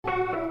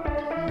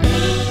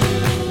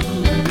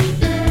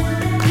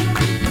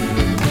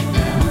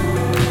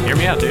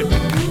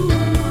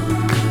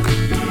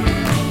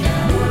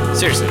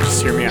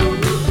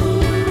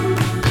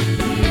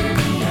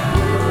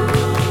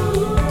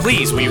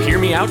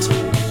Out.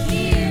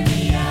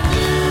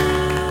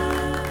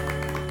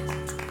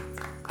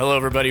 Hello,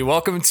 everybody.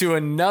 Welcome to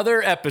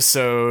another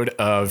episode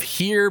of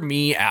Hear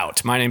Me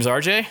Out. My name's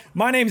RJ.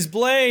 My name's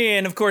Blay,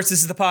 and of course,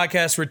 this is the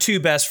podcast where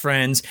two best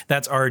friends,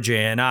 that's RJ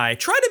and I,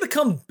 try to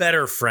become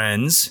better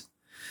friends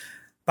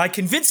by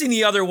convincing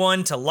the other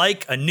one to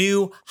like a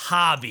new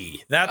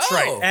hobby. That's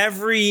right.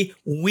 Every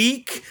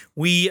week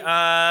we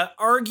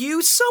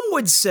argue. Some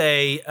would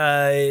say,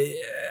 I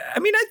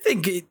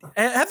think,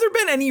 have there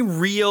been any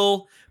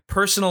real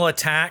personal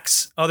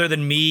attacks other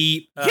than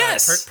me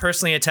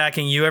personally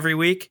attacking you every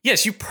week?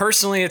 Yes, you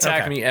personally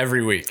attack me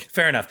every week.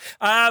 Fair enough.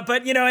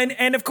 But, you know,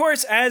 and of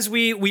course, as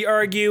we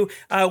argue,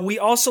 we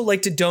also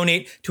like to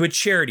donate to a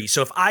charity.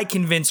 So if I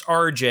convince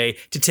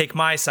RJ to take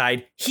my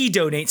side, he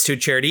donates to a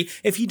charity.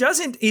 If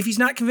he's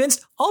not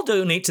convinced, I'll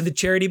donate to the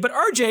charity. But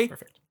RJ,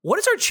 What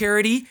is our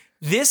charity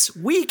this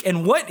week,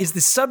 and what is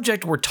the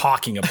subject we're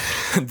talking about?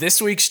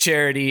 This week's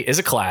charity is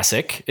a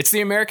classic. It's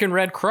the American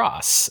Red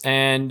Cross.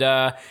 And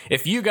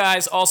if you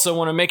guys also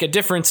want to make a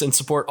difference and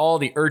support all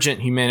the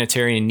urgent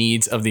humanitarian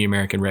needs of the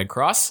American Red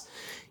Cross,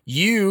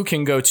 you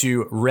can go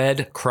to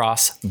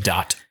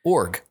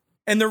redcross.org.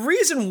 And the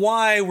reason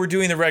why we're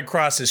doing the Red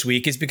Cross this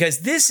week is because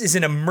this is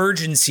an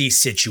emergency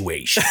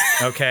situation,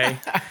 okay?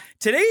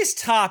 Today's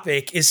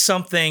topic is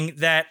something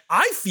that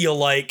I feel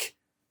like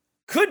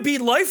could be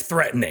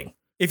life-threatening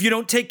if you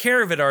don't take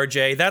care of it,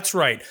 RJ. That's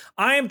right.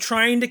 I am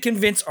trying to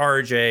convince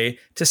RJ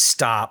to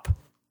stop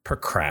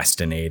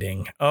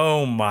procrastinating.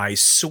 Oh, my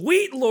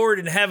sweet Lord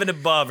in heaven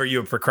above, are you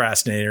a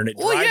procrastinator? And it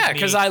well, yeah,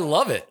 because I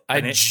love it.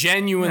 I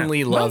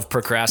genuinely love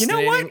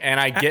procrastinating, you know, and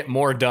I get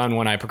more done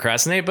when I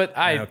procrastinate, but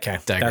I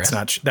digress. That's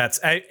not that's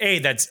A,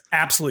 that's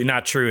absolutely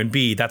not true, and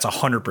B, that's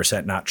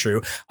 100% not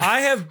true.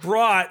 I have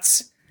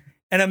brought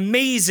an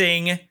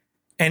amazing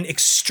and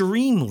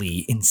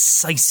extremely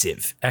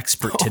incisive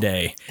expert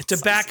today to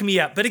back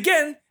me up. But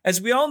again, as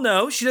we all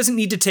know, she doesn't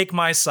need to take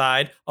my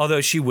side,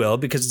 although she will,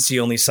 because it's the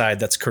only side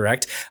that's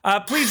correct.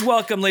 Please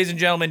welcome, ladies and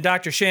gentlemen,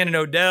 Dr. Shannon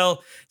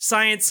Odell,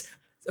 Science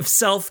of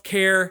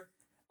Self-Care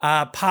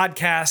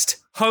podcast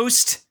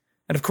host.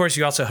 And of course,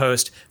 you also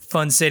host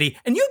Fun City.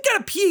 And you've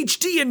got a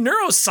PhD in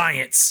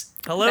neuroscience.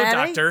 Hello,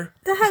 Doctor.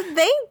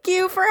 Thank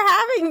you for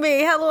having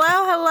me.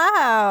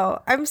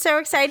 Hello. I'm so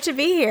excited to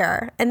be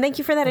here. And thank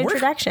you for that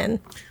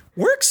introduction.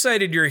 We're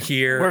excited you're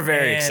here. We're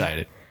very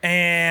excited.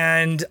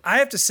 And I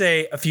have to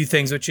say a few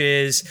things, which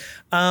is,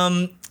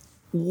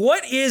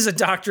 what is a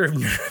doctor of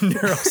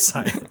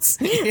neuroscience?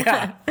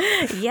 Yeah.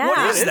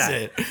 What is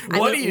that?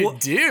 What do you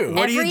do?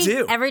 What do you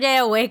do? Every day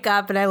I wake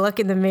up and I look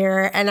in the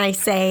mirror and I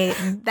say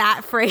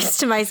that phrase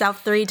to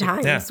myself 3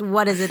 times. Yeah.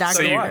 What is a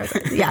doctor of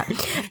neuroscience? Yeah.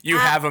 You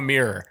have a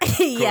mirror.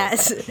 Cool.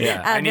 Yes.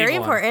 Yeah. Very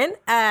important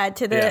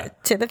to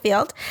the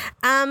field.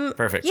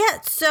 Perfect.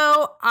 Yeah.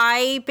 So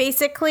I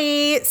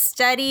basically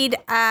studied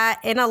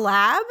in a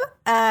lab,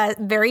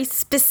 very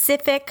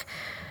specific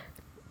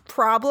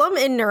problem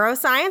in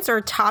neuroscience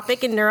or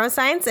topic in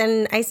neuroscience,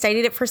 and I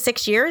studied it for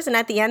 6 years, and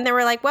at the end they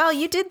were like, well,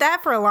 you did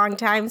that for a long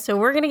time, so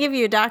we're going to give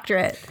you a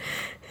doctorate.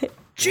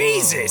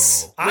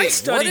 Jesus. I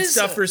studied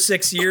stuff for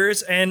 6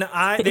 years, and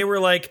they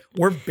were like,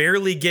 we're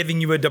barely giving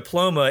you a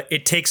diploma.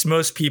 It takes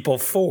most people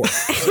 4.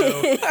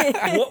 So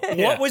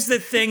what was the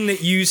thing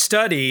that you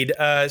studied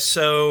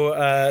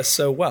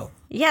so well?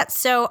 Yeah,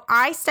 so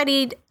I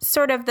studied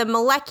sort of the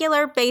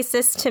molecular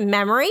basis to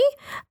memory.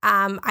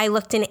 I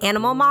looked in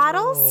animal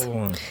models.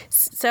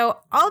 So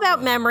all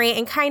about memory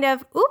and kind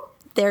of,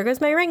 there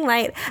goes my ring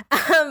light.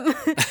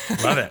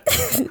 Love it.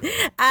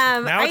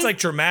 Now it's like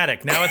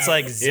dramatic. Now it's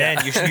like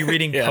Zen. You should be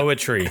reading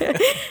poetry.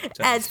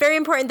 It's very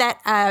important that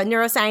a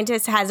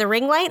neuroscientist has a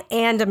ring light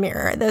and a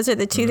mirror. Those are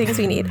the 2 things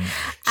we need.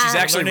 She's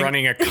actually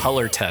running a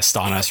color test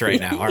on us right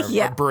now.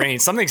 Our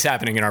brains, something's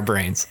happening in our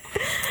brains.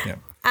 Yeah.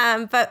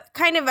 But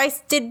kind of, I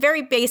did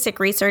very basic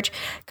research,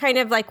 kind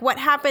of like what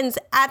happens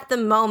at the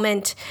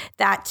moment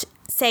that,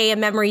 say, a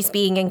memory's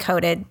being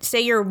encoded.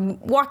 Say you're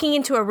walking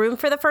into a room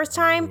for the first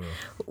time.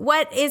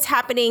 What is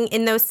happening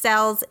in those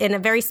cells in a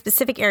very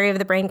specific area of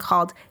the brain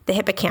called the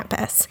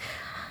hippocampus?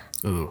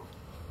 Ooh.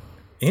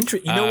 You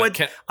know what?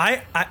 Go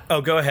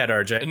ahead,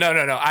 RJ. No.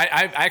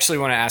 I actually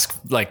want to ask,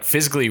 like,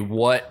 physically,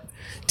 what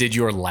did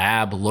your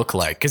lab look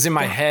like? Because in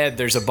my head,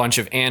 there's a bunch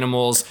of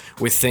animals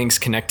with things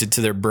connected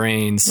to their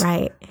brains,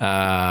 right?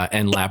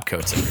 And lab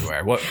coats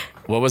everywhere. What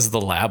was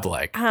the lab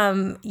like?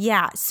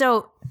 Yeah.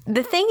 So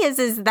the thing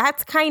is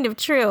that's kind of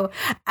true.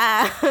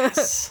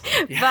 Yes.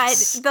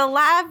 But the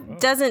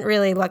lab doesn't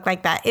really look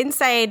like that.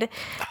 Inside,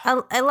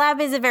 a lab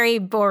is a very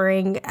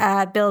boring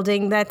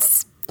building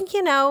that's,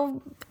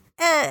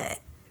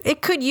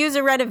 it could use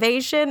a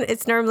renovation.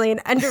 It's normally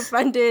an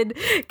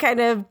underfunded kind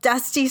of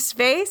dusty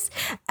space.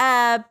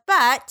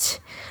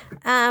 Basically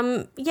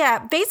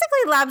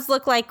labs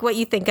look like what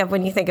you think of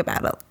when you think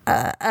about it.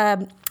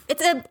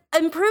 It's an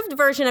improved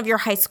version of your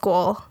high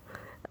school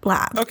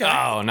lab. Okay.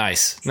 Oh,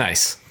 nice.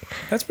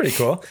 That's pretty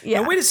cool.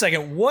 Yeah. Now, wait a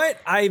second.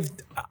 I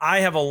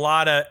have a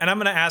lot of, and I'm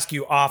going to ask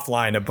you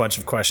offline a bunch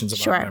of questions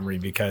about memory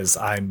because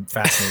I'm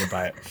fascinated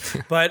by it.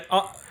 But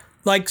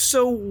Like,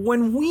 so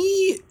when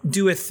we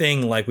do a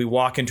thing like we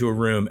walk into a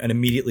room and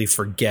immediately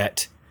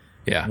forget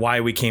why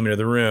we came into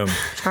the room,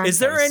 is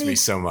there any me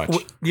so much?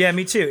 Yeah,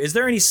 me too. Is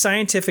there any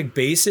scientific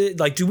basis?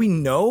 Like, do we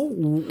know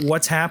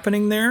what's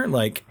happening there?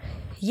 Like,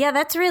 yeah,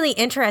 that's really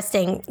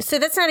interesting. So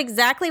that's not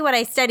exactly what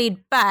I studied,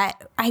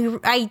 but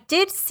I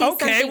did see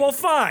something. Okay, well,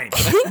 fine.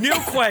 New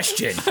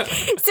question.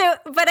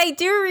 But I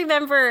do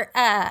remember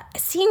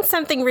seeing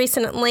something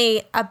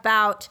recently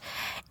about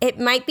it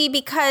might be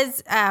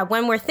because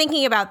when we're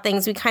thinking about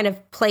things, we kind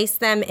of place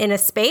them in a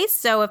space.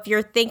 So if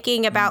you're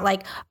thinking about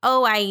like,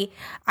 oh,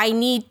 I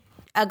need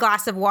a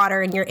glass of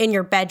water and you're in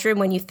your bedroom,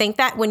 when you think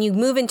that, when you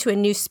move into a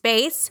new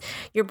space,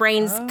 your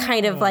brain's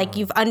kind of like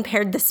you've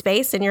unpaired the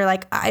space and you're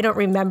like, I don't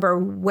remember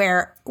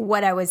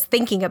what I was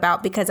thinking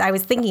about because I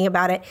was thinking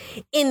about it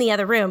in the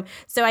other room.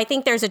 So I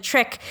think there's a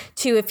trick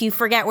to, if you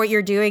forget what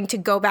you're doing, to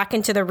go back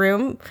into the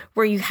room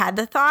where you had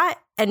the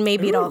thought and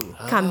maybe it'll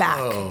come back.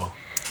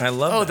 I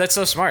love that. That's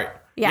so smart.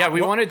 Yeah.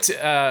 We wanted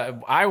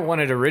to, I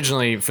wanted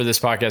originally for this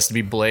podcast to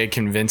be Blake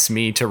convinced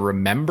me to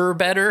remember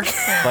better,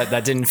 but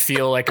that didn't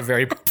feel like a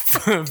very,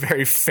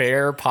 very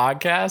fair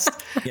podcast.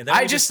 Yeah,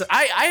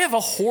 I have a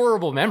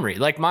horrible memory.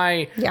 Like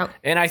and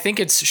I think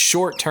it's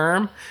short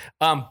term.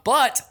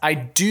 But I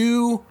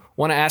do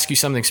want to ask you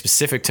something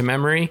specific to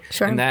memory.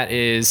 Sure. And that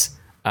is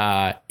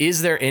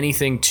there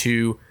anything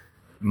to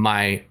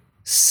my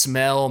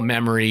smell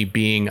memory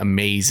being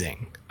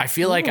amazing? I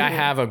feel like I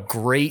have a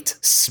great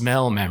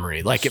smell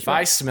memory. Like if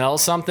I smell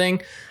something,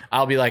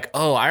 I'll be like,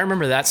 oh, I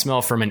remember that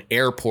smell from an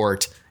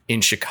airport in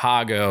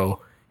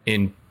Chicago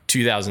in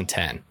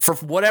 2010. For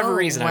whatever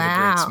reason, I have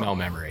a great smell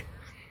memory.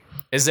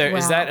 Is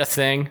that a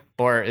thing,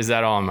 or is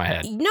that all in my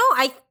head? No,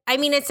 I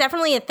mean, it's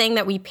definitely a thing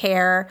that we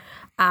pair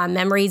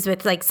memories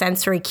with like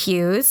sensory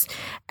cues,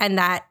 and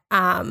that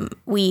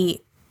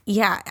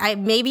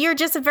maybe you're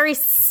just a very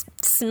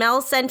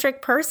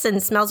smell-centric person.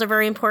 Smells are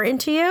very important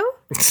to you.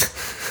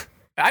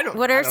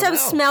 What are some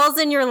smells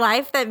in your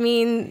life that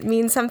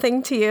mean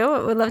something to you?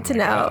 I would love to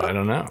know. I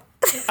don't know.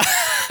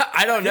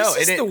 I don't know.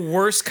 This is the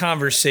worst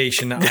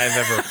conversation I've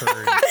ever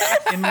heard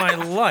in my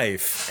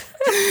life.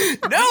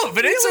 No,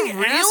 but it's a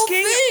real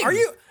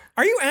thing.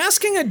 Are you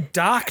asking a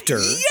doctor?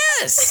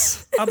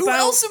 Yes. Who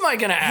else am I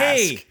going to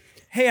ask?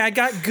 Hey, I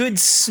got good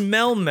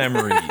smell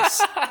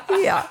memories.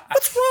 Yeah.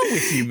 What's wrong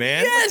with you,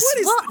 man? Yes.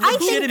 What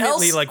is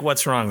legitimately like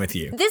what's wrong with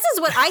you? This is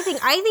what I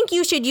think. I think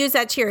you should use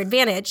that to your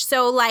advantage.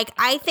 So like,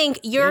 I think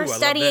you're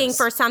studying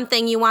for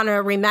something you want to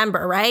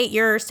remember, right?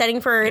 You're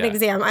studying for an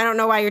exam. I don't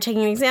know why you're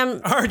taking an exam.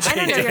 RJ I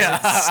don't know.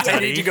 I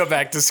need to go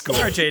back to school.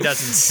 RJ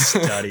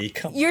doesn't study.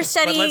 You're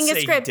studying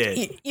a script.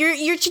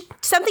 You're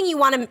something you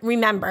want to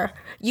remember.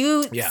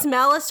 You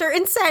smell a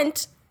certain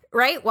scent,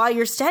 right? While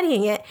you're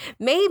studying it,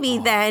 maybe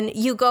then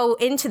you go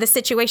into the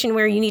situation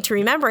where you need to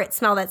remember it,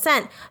 smell that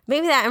scent.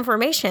 Maybe that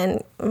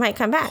information might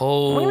come back.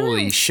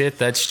 Holy shit,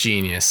 that's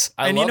genius.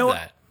 I love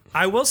that.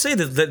 I will say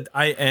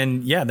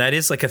that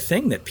is like a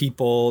thing that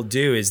people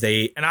do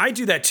and I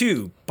do that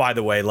too, by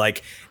the way.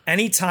 Like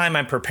anytime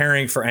I'm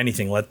preparing for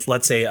anything,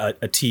 let's say a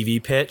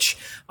TV pitch,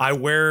 I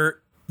wear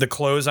the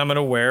clothes I'm going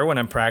to wear when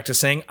I'm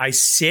practicing. I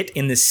sit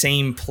in the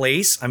same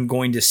place I'm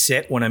going to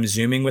sit when I'm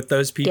Zooming with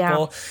those people.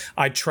 Yeah.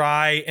 I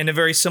try in a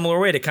very similar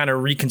way to kind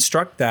of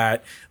reconstruct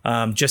that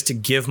just to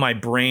give my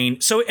brain.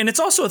 So, and it's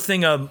also a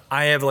thing of,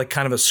 I have like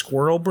kind of a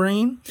squirrel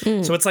brain.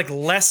 So it's like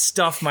less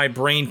stuff my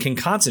brain can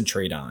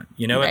concentrate on.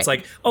 You know, It's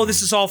like, oh,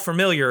 this is all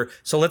familiar.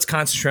 So let's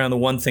concentrate on the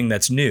one thing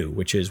that's new,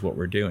 which is what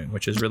we're doing,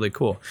 which is really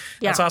cool.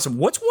 Yeah. That's awesome.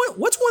 What's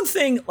one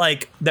thing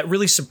like that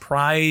really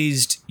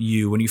surprised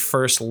you when you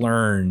first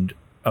learned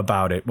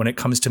about it, when it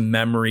comes to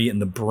memory and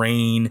the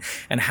brain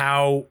and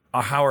how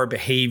our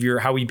behavior,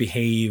 how we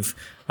behave?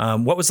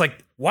 What was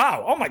like,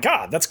 wow, oh my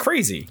God, that's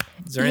crazy.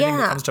 Is there anything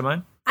that comes to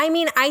mind? I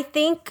mean, I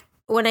think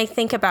when I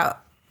think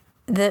about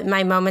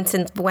my moments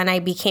and when I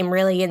became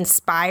really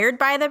inspired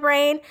by the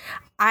brain,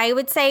 I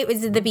would say it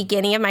was at the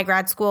beginning of my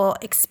grad school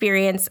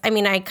experience. I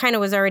mean, I kind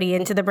of was already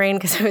into the brain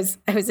because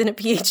I was in a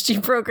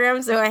PhD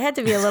program, so I had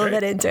to be a little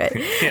bit into it.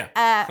 Yeah,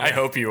 I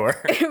hope you were.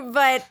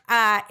 But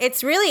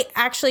it's really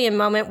actually a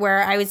moment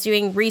where I was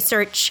doing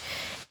research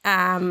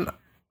on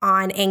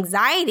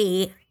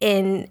anxiety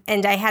and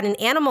I had an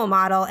animal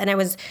model, and I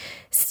was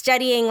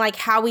studying like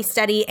how we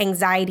study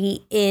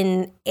anxiety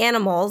in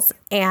animals.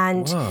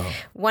 And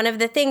one of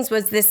the things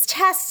was this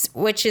test,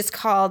 which is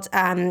called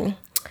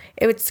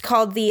it's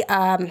called the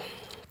why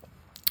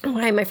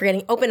am I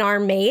forgetting? Open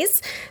arm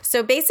maze.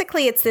 So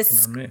basically, it's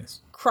this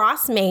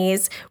cross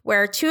maze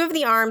where two of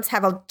the arms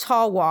have a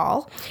tall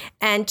wall,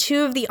 and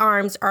two of the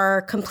arms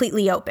are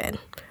completely open,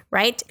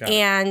 right?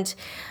 And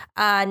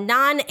a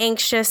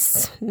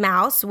non-anxious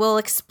mouse will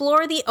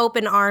explore the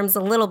open arms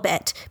a little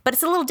bit, but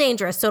it's a little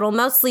dangerous, so it'll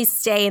mostly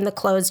stay in the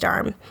closed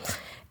arm.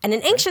 And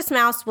an anxious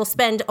mouse will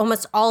spend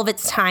almost all of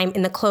its time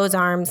in the closed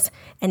arms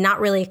and not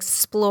really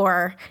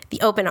explore the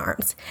open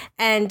arms.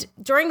 And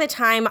during the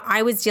time,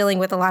 I was dealing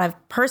with a lot of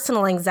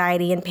personal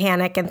anxiety and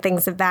panic and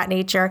things of that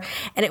nature.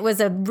 And it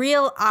was a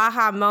real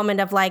aha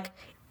moment of like,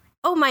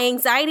 oh, my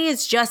anxiety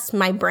is just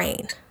my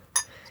brain.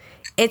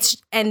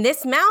 and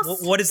this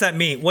mouse. What does that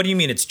mean? What do you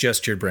mean it's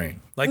just your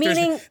brain? Like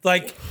Meaning- there's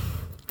like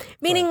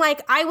Meaning,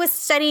 like, I was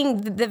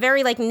studying the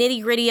very, like,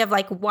 nitty gritty of,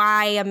 like,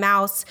 why a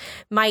mouse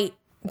might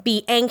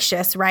be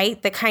anxious,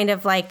 right? The kind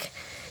of, like,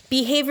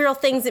 behavioral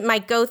things it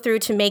might go through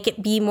to make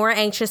it be more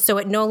anxious so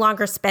it no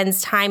longer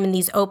spends time in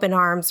these open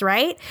arms,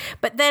 right?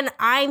 But then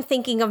I'm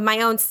thinking of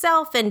my own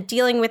self and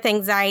dealing with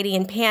anxiety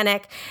and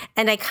panic,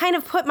 and I kind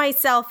of put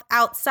myself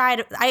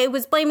outside. I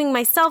was blaming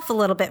myself a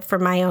little bit for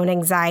my own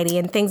anxiety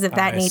and things of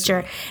that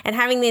nature, and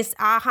having this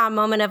aha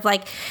moment of,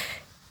 like,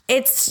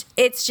 it's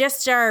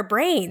just our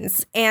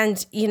brains,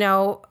 and, you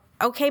know,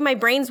 okay, my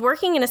brain's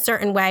working in a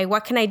certain way.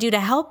 What can I do to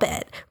help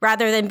it?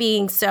 Rather than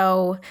being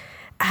so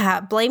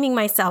blaming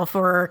myself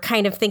or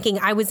kind of thinking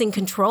I was in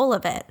control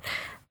of it.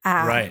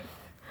 Right.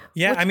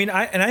 Yeah, I mean,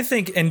 I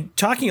think, and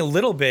talking a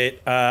little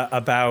bit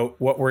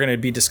about what we're going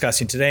to be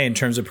discussing today in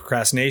terms of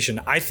procrastination,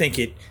 I think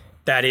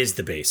that is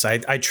the base.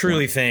 I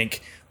truly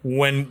think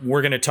when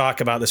we're going to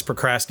talk about this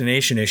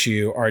procrastination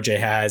issue RJ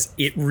has,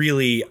 it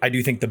really, I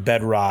do think the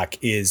bedrock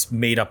is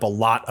made up a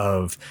lot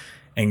of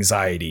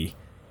anxiety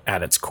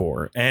at its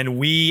core. And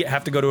we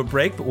have to go to a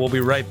break, but we'll be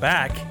right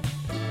back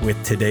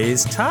with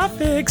today's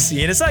topic. See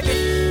you in a second.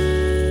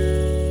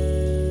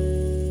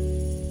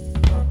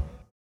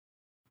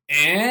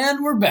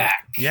 And we're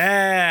back.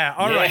 Yeah.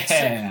 All right.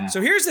 Yeah.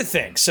 So here's the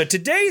thing. So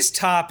today's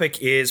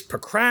topic is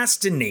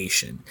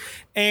procrastination.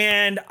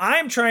 And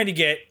I'm trying to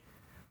get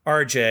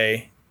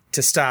RJ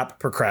to stop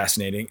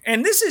procrastinating.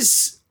 And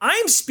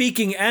I'm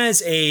speaking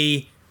as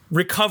a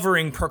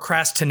recovering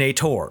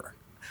procrastinator.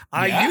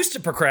 I used to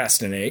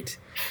procrastinate,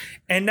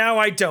 and now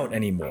I don't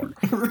anymore.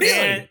 Really?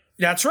 And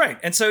that's right.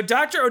 And so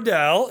Dr.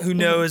 Odell, who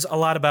knows a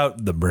lot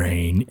about the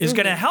brain, is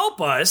going to help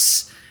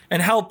us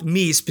and help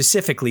me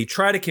specifically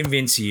try to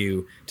convince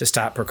you to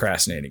stop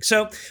procrastinating.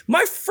 So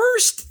my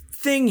first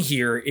thing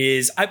here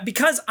is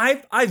because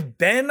I've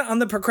been on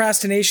the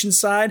procrastination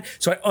side,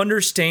 so I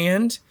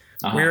understand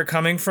where you're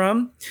coming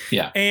from.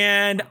 Yeah.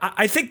 And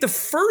I think the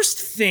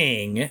first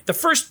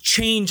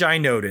change I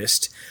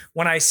noticed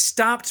when I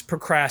stopped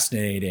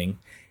procrastinating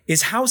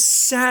is how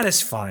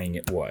satisfying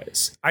it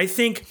was. I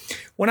think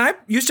when I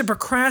used to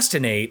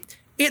procrastinate,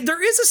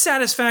 there is a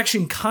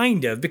satisfaction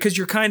kind of, because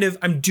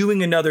I'm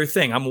doing another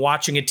thing. I'm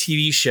watching a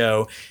TV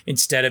show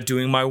instead of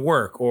doing my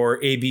work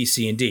or A, B,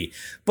 C, and D.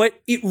 But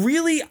it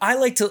really, I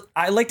like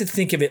to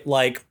think of it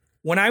like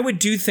when I would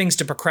do things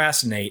to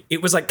procrastinate,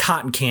 it was like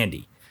cotton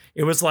candy.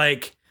 It was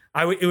like,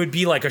 it would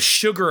be like a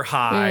sugar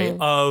high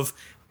of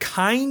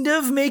kind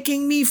of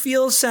making me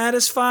feel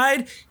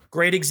satisfied.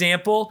 Great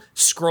example,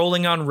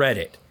 scrolling on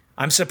Reddit.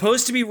 I'm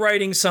supposed to be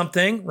writing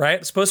something, right?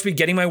 I'm supposed to be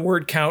getting my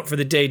word count for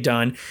the day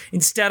done.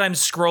 Instead, I'm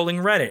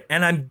scrolling Reddit.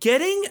 And I'm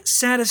getting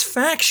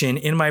satisfaction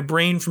in my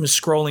brain from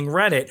scrolling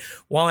Reddit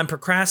while I'm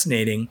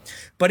procrastinating.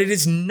 But it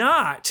is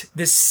not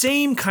the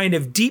same kind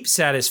of deep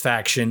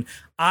satisfaction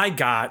I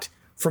got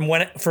from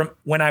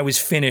when I was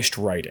finished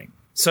writing.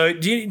 So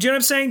do you know what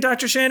I'm saying,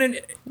 Dr. Shannon?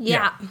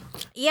 Yeah.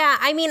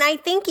 I mean, I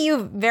think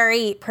you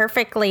very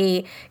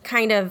perfectly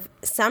kind of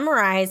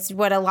summarized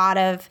what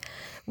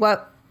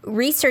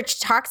research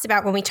talks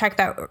about when we talk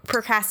about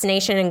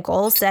procrastination and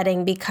goal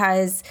setting,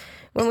 because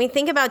when we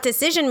think about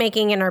decision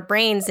making in our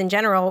brains in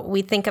general,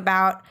 we think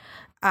about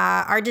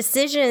our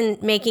decision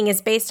making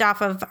is based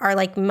off of our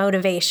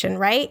motivation,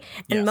 right?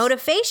 And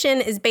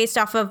motivation is based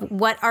off of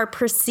what our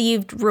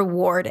perceived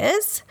reward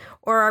is,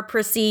 or our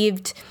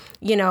perceived,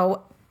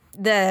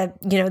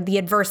 the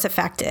adverse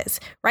effect is,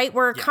 right?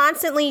 We're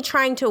constantly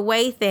trying to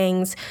weigh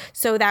things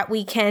so that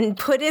we can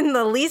put in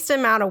the least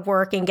amount of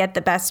work and get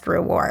the best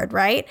reward,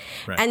 right?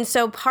 And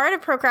so part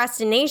of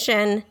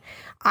procrastination,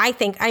 I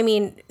think,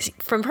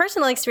 from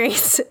personal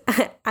experience,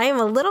 I am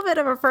a little bit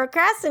of a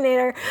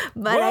procrastinator,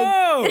 but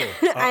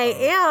I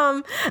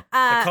am.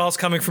 The call's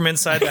coming from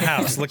inside the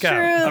house. Look out.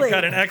 I've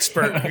got an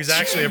expert who's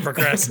actually a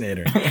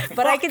procrastinator.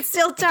 But I can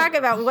still talk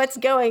about what's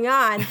going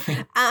on.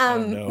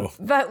 No.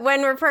 But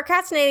when we're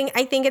procrastinating,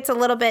 I think it's a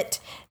little bit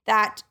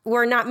that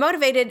we're not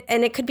motivated,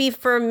 and it could be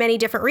for many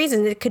different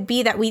reasons. It could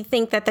be that we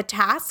think that the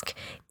task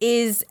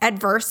is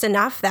adverse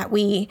enough that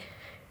we're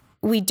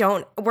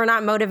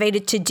not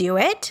motivated to do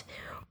it.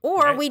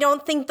 Or we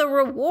don't think the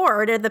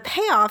reward or the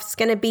payoff is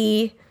going to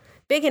be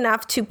big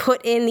enough to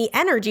put in the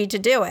energy to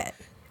do it.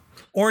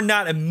 Or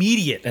not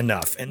immediate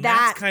enough. And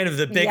that's kind of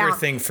the bigger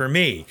thing for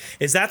me,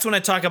 is that's when I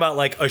talk about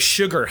a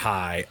sugar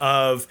high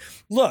of,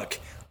 look,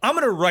 I'm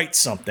going to write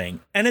something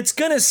and it's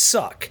going to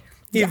suck.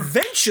 Yeah.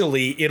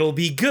 Eventually it'll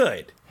be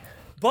good.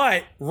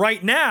 But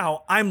right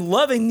now I'm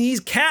loving these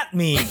cat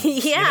memes,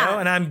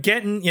 and I'm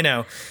getting,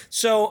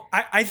 so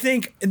I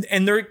think,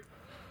 and they're,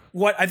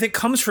 what I think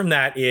comes from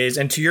that is,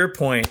 and to your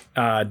point,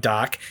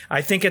 Doc,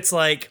 I think it's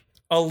like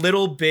a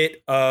little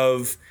bit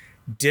of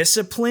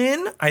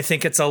discipline. I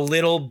think it's a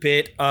little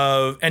bit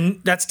of, and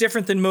that's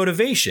different than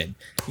motivation.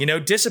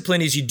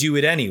 Discipline is you do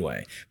it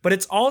anyway, but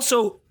it's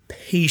also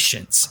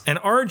patience. And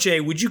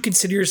RJ, would you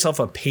consider yourself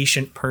a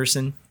patient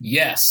person?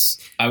 Yes,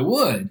 I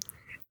would.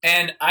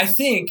 And I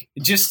think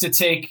just to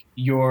take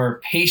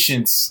your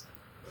patience.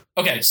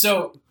 Okay,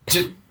 so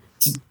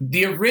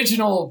the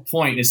original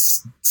point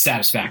is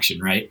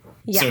satisfaction, right?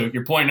 Yeah. So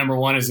your point number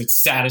one is it's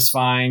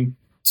satisfying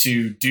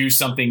to do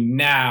something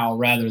now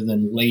rather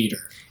than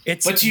later.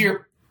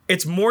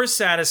 It's more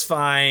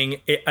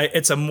satisfying.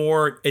 It's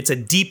a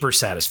deeper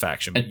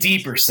satisfaction. A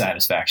deeper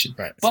satisfaction.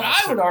 Right. But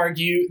I would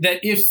argue that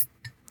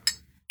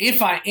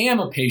if I am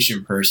a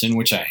patient person,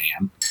 which I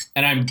am,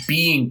 and I'm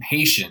being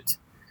patient,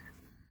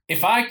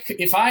 if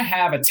I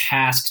have a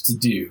task to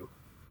do,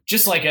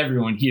 just like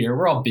everyone here,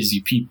 we're all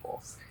busy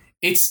people.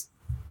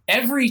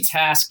 Every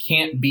task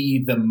can't be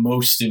the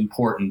most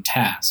important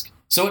task.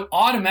 So it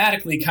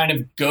automatically kind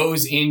of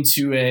goes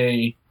into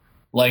a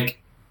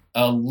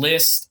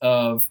list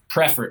of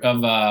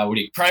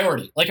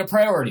priority, like a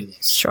priority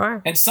list.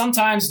 Sure. And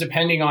sometimes,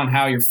 depending on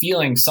how you're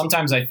feeling,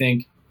 sometimes I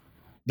think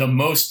the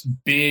most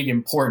big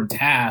important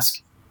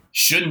task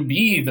shouldn't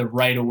be the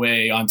right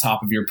away on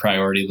top of your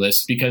priority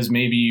list, because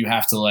maybe you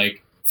have to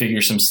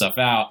figure some stuff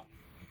out.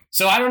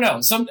 So I don't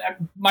know.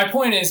 My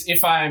point is,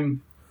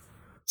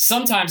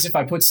 sometimes if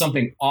I put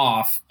something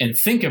off and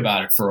think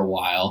about it for a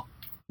while,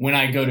 when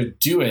I go to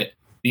do it,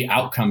 the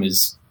outcome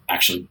is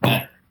actually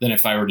better than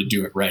if I were to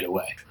do it right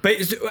away. But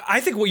I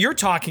think what you're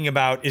talking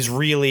about is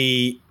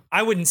really,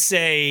 I wouldn't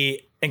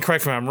say, and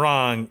correct me if I'm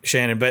wrong,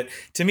 Shannon, but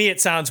to me it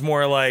sounds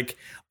more like,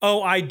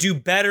 oh, I do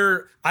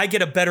better, I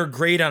get a better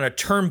grade on a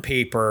term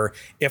paper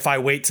if I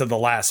wait till the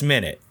last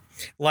minute.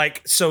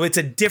 So it's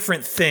a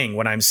different thing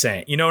what I'm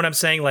saying. You know what I'm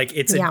saying?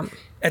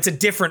 It's a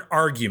different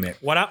argument.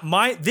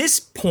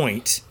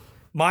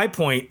 My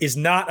point is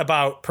not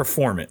about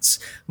performance.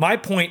 My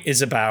point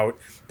is about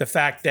the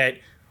fact that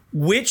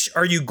which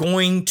are you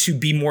going to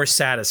be more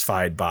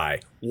satisfied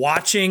by?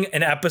 Watching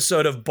an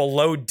episode of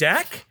Below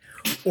Deck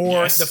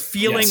or the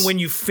feeling when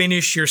you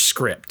finish your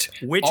script?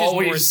 Which is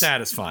more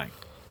satisfying?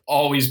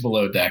 Always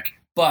Below Deck.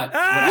 But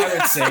what I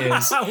would say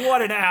is...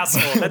 What an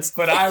asshole. That's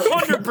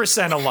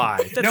 100% a lie.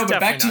 That's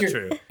definitely not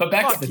true. But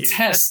back to the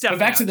test. But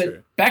back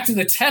to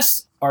the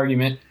test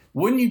argument.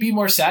 Wouldn't you be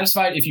more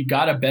satisfied if you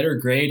got a better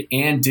grade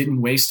and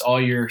didn't waste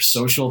all your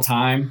social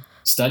time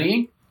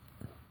studying?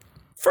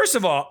 First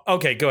of all,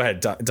 okay, go ahead,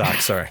 Doc.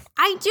 Sorry.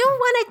 I do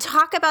want to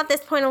talk about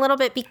this point a little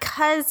bit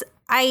because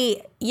I've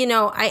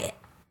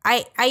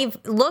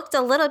looked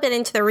a little bit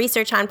into the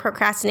research on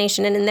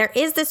procrastination, and there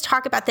is this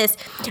talk about this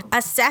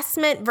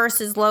assessment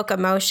versus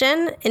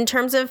locomotion in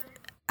terms of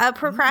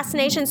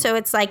procrastination. So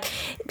it's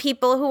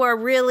people who are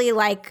really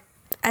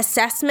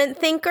assessment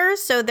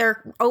thinkers. So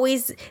they're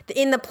always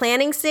in the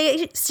planning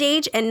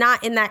stage and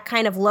not in that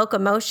kind of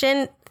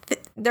locomotion.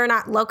 They're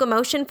not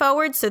locomotion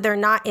forward, so they're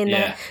not in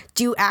the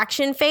do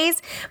action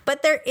phase.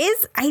 But there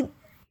is, I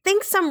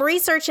think, some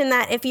research in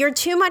that if you're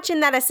too much in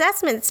that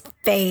assessment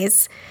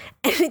phase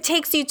and it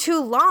takes you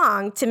too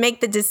long to make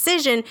the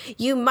decision,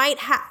 you might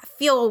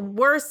feel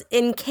worse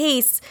in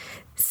case,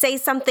 say,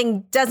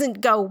 something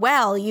doesn't go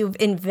well. You've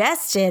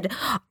invested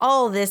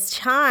all this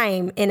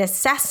time in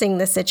assessing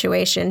the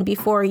situation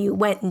before you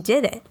went and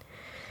did it.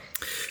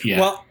 Yeah.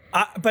 Well,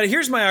 but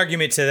here's my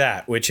argument to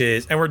that, which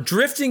is, and we're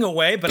drifting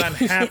away, but I'm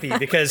happy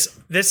because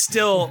this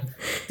still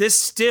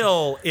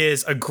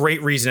is a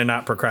great reason to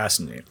not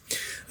procrastinate.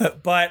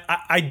 But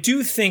I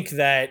do think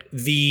that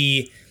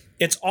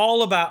it's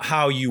all about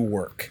how you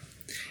work.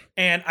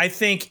 And I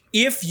think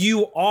if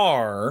you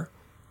are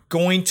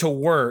going to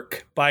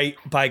work by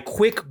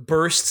quick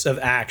bursts of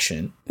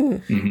action,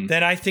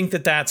 then I think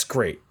that's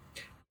great.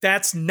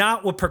 That's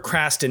not what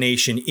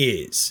procrastination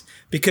is.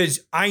 Because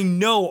I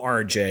know,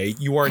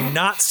 RJ, you are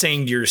not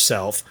saying to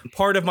yourself,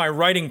 part of my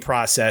writing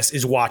process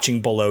is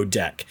watching Below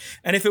Deck.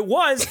 And if it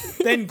was,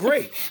 then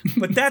great.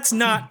 But that's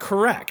not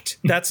correct.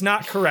 That's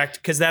not correct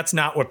because that's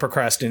not what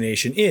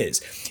procrastination is.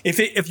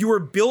 If you were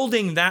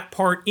building that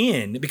part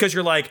in, because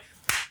you're like,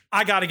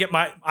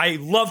 I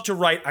love to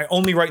write, I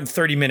only write in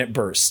 30-minute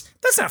bursts.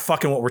 That's not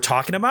fucking what we're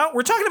talking about.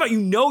 We're talking about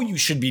you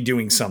should be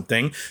doing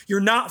something. You're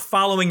not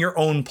following your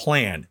own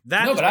plan.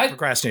 That's what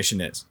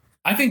procrastination is.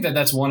 I think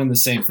that's one and the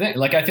same thing.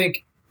 I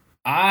think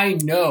I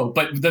know,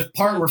 but the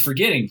part we're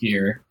forgetting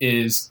here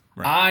is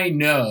I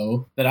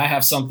know that I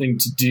have something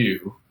to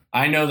do.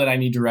 I know that I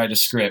need to write a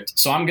script.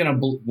 So I'm going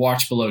to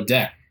watch Below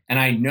Deck. And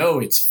I know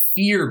it's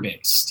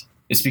fear-based.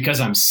 It's because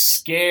I'm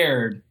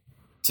scared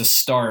to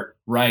start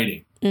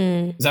writing.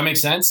 Does that make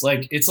sense?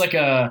 It's like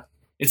I'm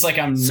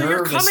nervous. So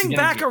you're coming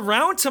back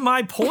around to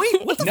my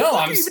point? What the fuck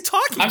are you even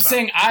talking about? I'm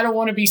saying I don't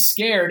want to be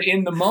scared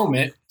in the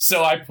moment,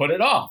 so I put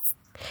it off.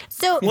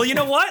 So, well, you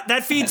know what?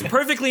 That feeds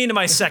perfectly into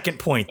my second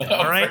point, though,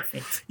 all right?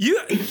 Perfect.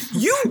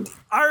 You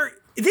are...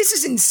 This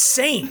is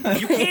insane.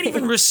 You can't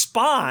even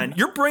respond.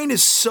 Your brain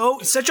is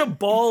such a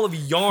ball of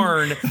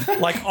yarn,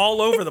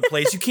 all over the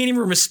place. You can't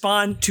even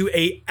respond to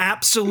a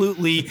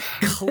absolutely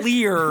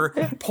clear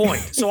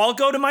point. So I'll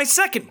go to my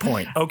second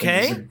point,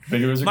 okay?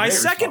 Here's my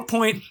second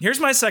point.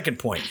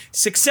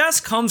 Success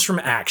comes from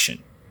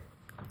action,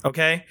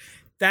 okay?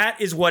 That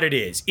is what it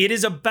is. It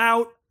is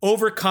about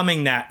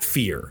overcoming that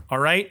fear, all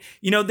right?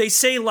 They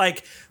say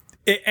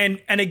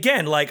and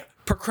again,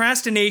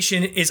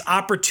 procrastination is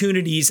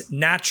opportunity's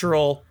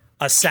natural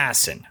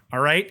assassin, all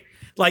right?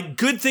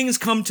 Good things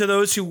come to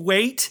those who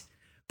wait,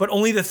 but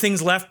only the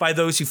things left by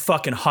those who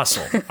fucking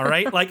hustle. All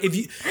right. Like if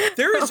you,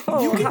 there is,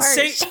 you can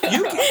say,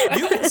 you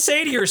can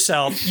say to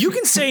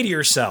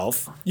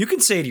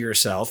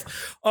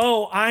yourself,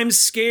 oh, I'm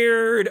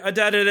scared.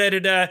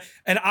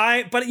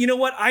 But you know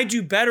what? I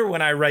do better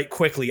when I write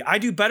quickly. I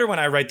do better when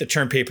I write the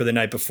term paper the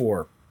night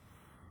before.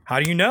 How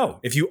do you know?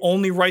 If you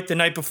only write the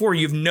night before,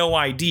 you have no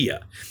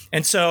idea.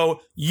 And so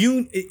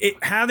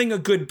having a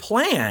good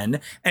plan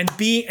and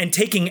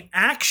taking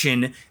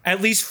action,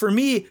 at least for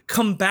me,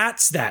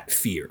 combats that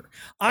fear.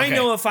 I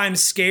know if I'm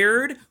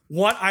scared,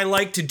 what I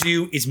like to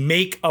do is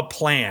make a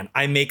plan.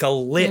 I make a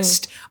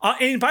list.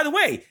 And by the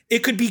way, it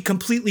could be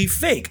completely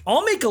fake.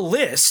 I'll make a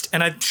list,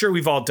 and I'm sure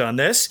we've all done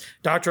this.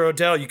 Dr.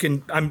 Odell,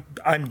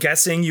 I'm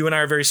guessing you and I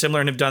are very similar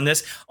and have done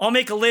this. I'll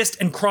make a list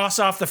and cross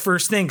off the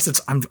first thing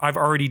since I've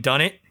already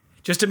done it,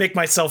 just to make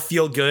myself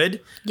feel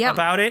good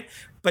about it.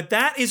 But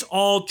that is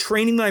all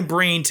training my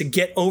brain to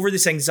get over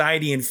this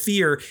anxiety and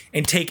fear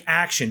and take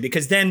action.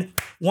 Because then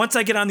once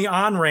I get on the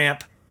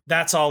on-ramp,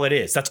 that's all it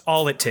is. That's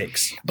all it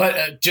takes.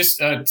 But just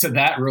to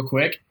that real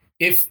quick,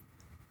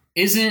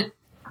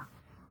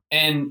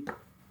 and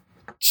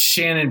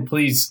Shannon,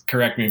 please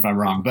correct me if I'm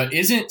wrong, but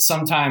isn't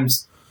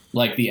sometimes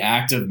like the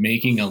act of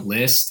making a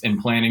list and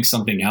planning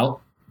something out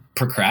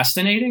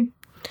procrastinating?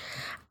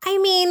 I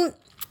mean,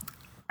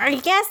 I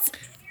guess...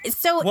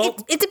 So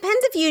it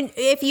depends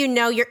if you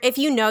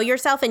know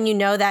yourself and you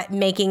know that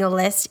making a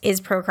list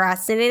is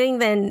procrastinating,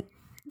 then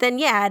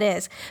yeah, it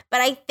is. But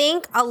I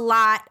think a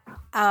lot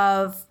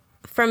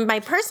from my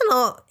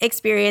personal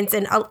experience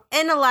and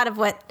a lot of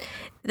what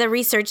the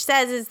research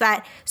says is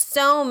that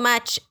so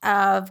much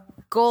of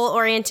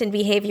goal-oriented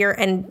behavior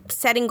and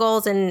setting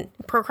goals and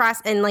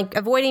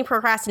avoiding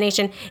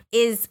procrastination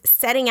is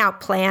setting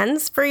out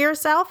plans for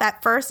yourself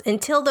at first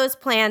until those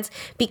plans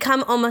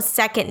become almost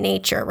second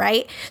nature,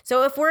 right?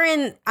 So if we're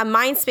in a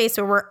mind space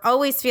where we're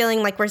always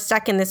feeling like we're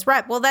stuck in this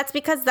rut, well, that's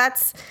because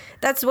that's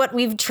what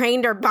we've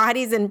trained our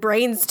bodies and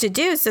brains to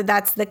do. So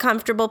that's the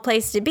comfortable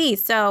place to be.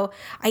 So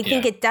I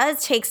think it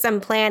does take some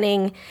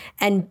planning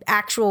and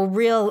actual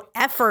real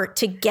effort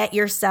to get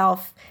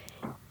yourself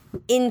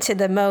into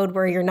the mode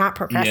where you're not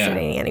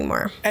procrastinating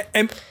anymore.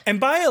 And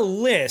by a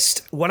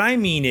list, what I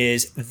mean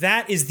is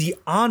that is the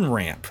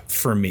on-ramp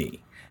for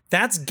me.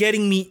 That's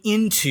getting me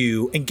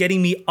into and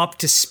getting me up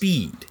to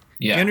speed.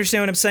 Yeah. You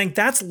understand what I'm saying?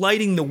 That's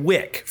lighting the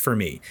wick for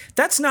me.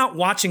 That's not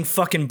watching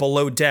fucking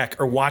Below Deck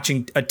or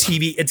watching a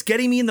TV. It's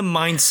getting me in the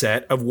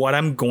mindset of what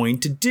I'm going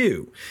to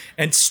do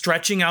and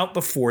stretching out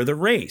before the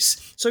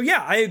race. So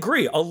yeah, I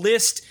agree. A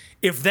list,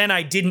 if then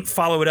I didn't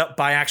follow it up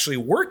by actually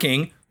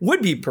working,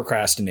 would be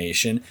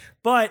procrastination.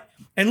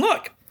 And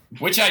look.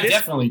 Which I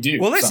definitely do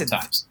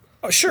sometimes.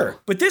 Sure.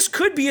 But this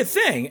could be a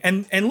thing.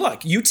 And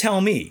look, you tell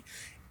me.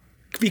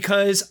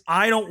 Because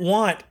I don't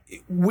want,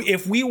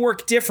 if we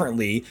work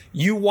differently,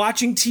 you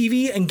watching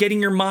TV and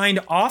getting your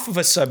mind off of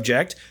a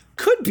subject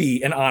could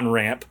be an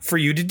on-ramp for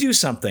you to do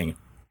something.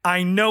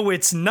 I know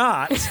it's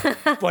not,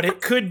 but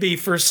it could be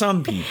for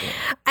some people.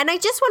 And I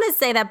just want to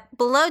say that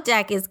Below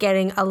Deck is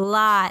getting a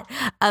lot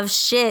of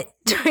shit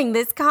during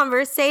this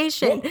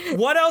conversation. Well,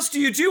 what else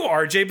do you do,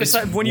 RJ,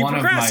 besides when you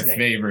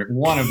procrastinate?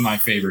 One of my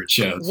favorite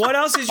shows. What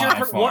else is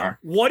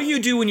what do you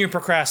do when you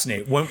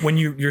procrastinate? When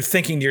you're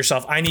thinking to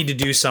yourself, I need to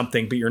do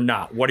something, but you're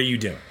not. What are you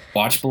doing?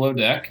 Watch Below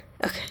Deck.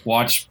 Okay.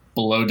 Watch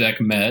Below Deck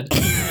Med.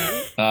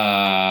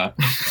 No,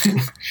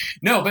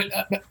 but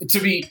to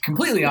be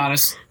completely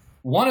honest,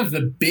 one of the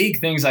big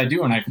things I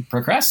do when I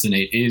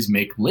procrastinate is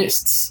make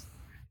lists.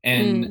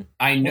 And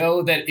I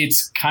know that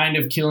it's kind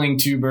of killing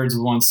two birds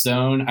with one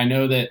stone. I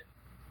know that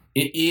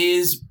it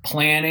is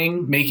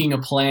planning, making a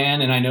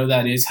plan, and I know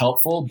that is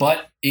helpful,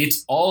 but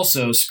it's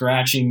also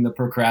scratching the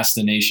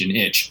procrastination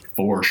itch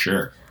for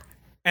sure.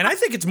 And I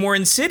think it's more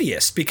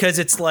insidious because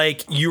it's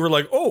like you were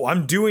like, oh,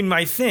 I'm doing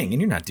my thing,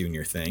 and you're not doing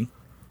your thing.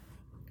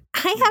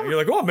 You're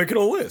like, oh, I'm making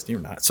a list. You're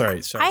not.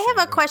 Sorry. I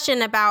have a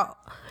question about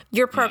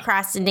your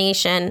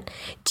procrastination.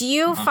 Do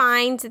you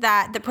find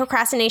that the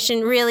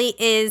procrastination really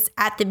is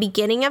at the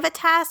beginning of a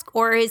task,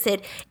 or is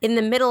it in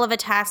the middle of a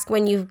task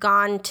when you've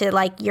gone to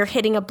like you're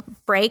hitting a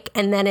break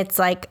and then it's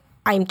like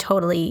I'm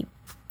totally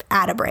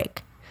at a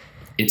break?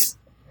 It's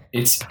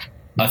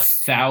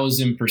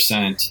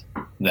 1,000%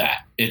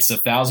 that. It's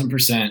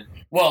 1,000%.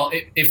 Well,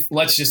 if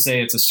let's just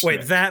say it's a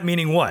script. Wait, that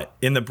meaning what?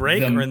 In the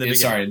break or in the beginning?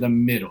 Sorry, the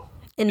middle.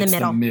 In the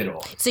middle. The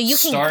middle. So you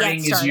can starting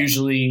get started. is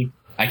usually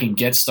I can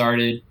get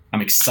started. I'm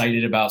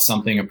excited about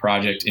something, a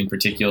project in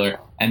particular,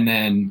 and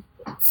then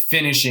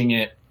finishing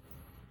it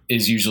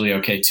is usually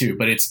okay too.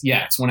 But it's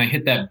when I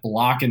hit that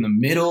block in the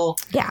middle.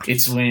 Yeah.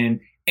 It's when,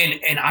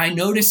 and I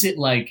notice it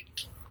like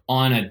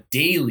on a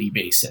daily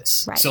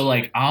basis. Right. So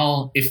like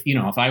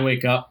if I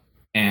wake up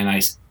and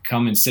I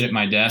come and sit at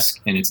my desk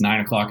and it's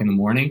 9:00 in the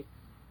morning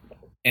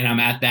and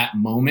I'm at that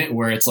moment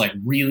where it's like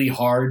really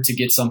hard to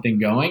get something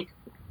going,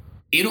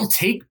 it'll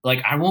take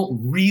like, I won't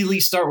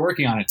really start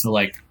working on it till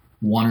like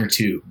 1 or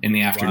 2 in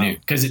the afternoon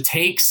because it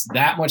takes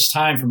that much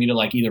time for me to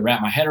like either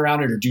wrap my head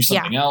around it or do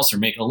something else or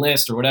make a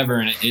list or whatever.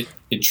 And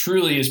it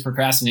truly is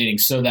procrastinating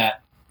so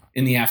that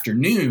in the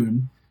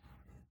afternoon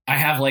I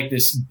have like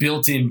this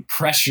built-in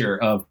pressure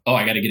of, oh,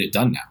 I got to get it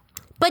done now.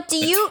 But do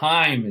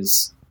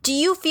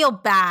you feel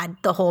bad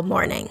the whole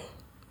morning?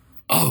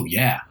 Oh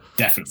yeah,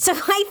 definitely. So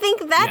I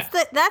think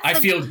I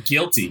feel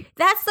guilty.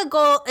 That's the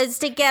goal, is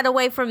to get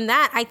away from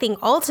that. I think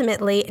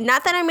ultimately,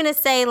 not that I'm going to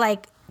say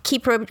like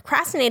keep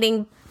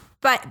procrastinating,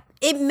 but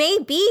it may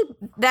be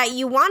that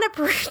you want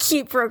to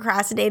keep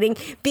procrastinating,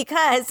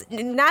 because,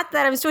 not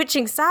that I'm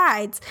switching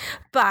sides,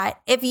 but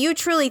if you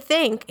truly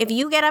think, if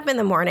you get up in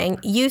the morning,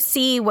 you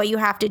see what you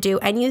have to do,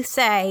 and you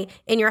say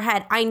in your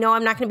head, I know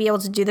I'm not going to be able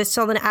to do this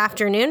till the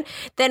afternoon,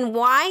 then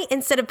why,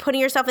 instead of putting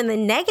yourself in the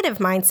negative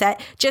mindset,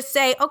 just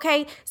say,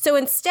 okay, so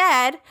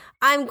instead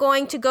I'm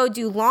going to go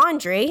do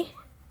laundry.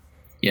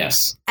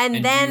 Yes.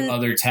 And then do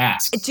other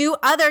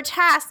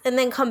tasks. And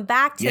then come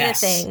back to the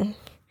thing.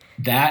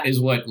 That is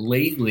what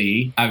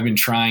lately I've been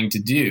trying to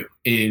do,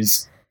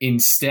 is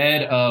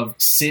instead of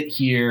sit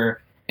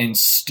here and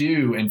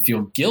stew and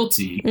feel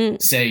guilty,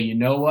 say, you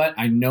know what?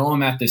 I know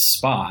I'm at this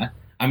spot.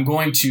 I'm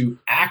going to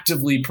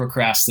actively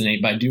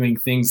procrastinate by doing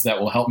things that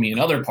will help me in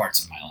other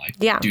parts of my life.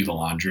 Yeah. Do the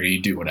laundry,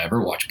 do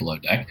whatever, watch Below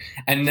Deck,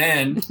 and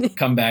then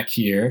come back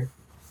here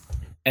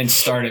and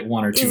start at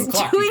 1 or 2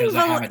 o'clock, because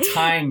I have a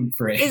time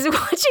for it. Is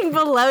watching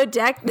Below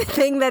Deck the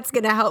thing that's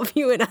going to help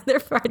you in other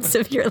parts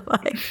of your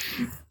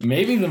life?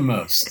 Maybe the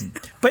most.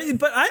 But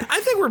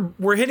I think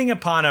we're hitting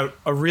upon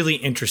a really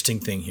interesting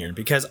thing here,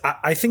 because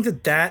I think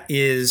that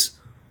is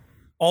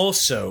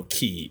also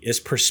key, is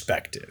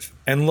perspective.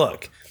 And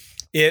look,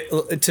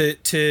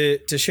 to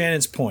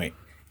Shannon's point,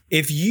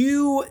 if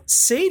you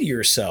say to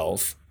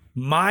yourself,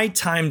 my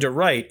time to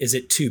write is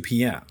at 2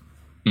 p.m.,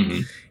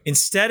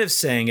 instead of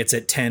saying it's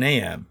at 10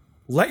 a.m.,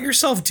 let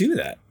yourself do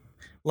that.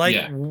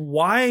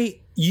 Why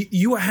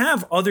you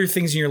have other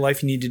things in your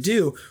life you need to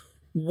do.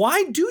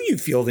 Why do you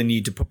feel the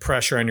need to put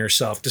pressure on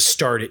yourself to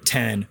start at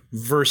 10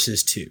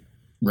 versus 2?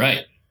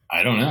 Right.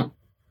 I don't know.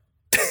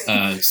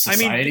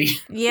 Society.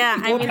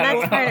 That's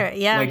part of it.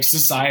 Yeah. Like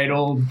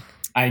societal,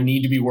 I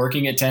need to be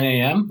working at 10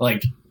 a.m.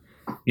 Like,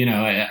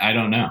 I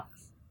don't know.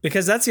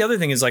 Because that's the other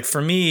thing, is like,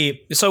 for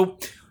me, so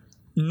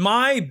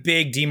my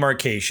big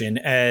demarcation,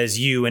 as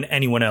you and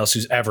anyone else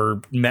who's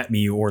ever met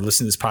me or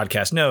listened to this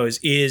podcast knows,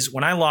 is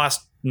when I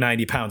lost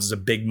 90 pounds is a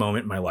big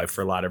moment in my life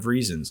for a lot of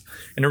reasons.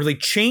 And it really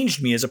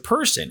changed me as a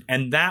person.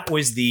 And that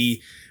was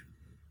the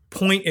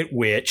point at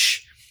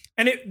which,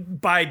 and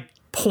by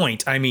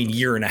point, I mean 1.5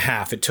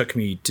 years it took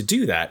me to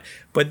do that.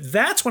 But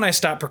that's when I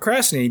stopped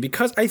procrastinating,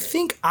 because I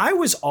think I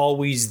was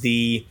always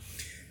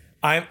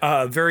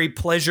I'm very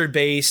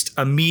pleasure-based,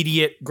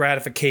 immediate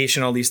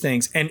gratification, all these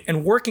things.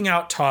 And working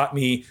out taught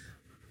me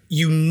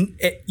you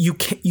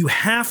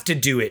have to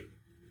do it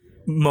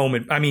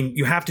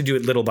you have to do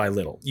it little by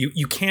little.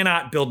 You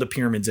cannot build the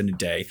pyramids in a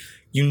day.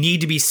 You need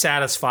to be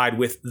satisfied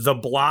with the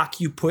block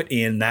you put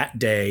in that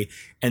day,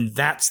 and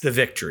that's the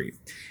victory.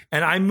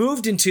 And I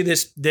moved into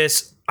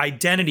this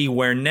identity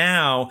where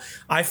now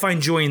I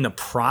find joy in the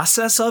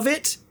process of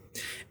it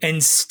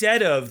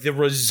instead of the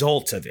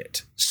result of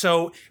it.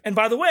 So, and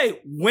by the way,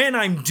 when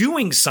I'm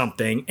doing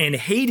something and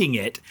hating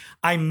it,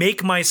 I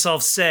make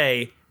myself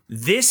say,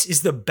 this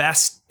is the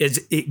best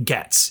as it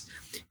gets.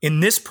 In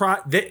this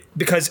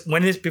because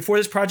before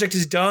this project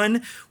is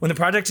done, when the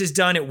project is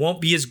done, it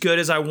won't be as good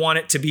as I want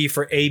it to be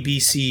for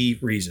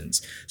ABC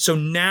reasons. So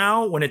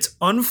now when it's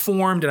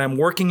unformed and I'm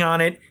working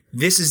on it,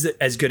 this is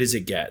as good as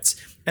it gets.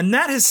 And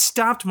that has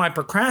stopped my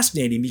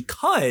procrastinating,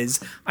 because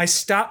I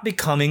stopped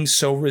becoming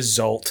so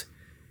result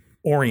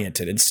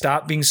oriented and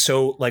stop being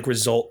so like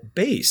result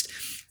based.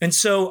 And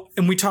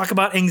we talk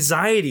about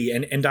anxiety,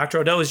 and Dr.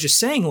 Odell is just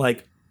saying,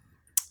 like,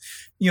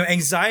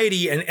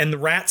 anxiety and the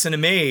mice in a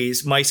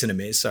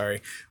maze,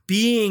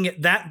 being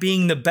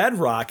the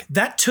bedrock,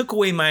 that took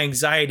away my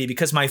anxiety,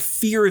 because my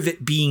fear of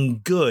it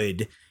being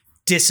good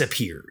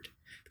disappeared.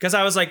 Because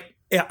I was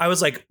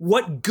like,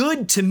 what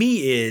good to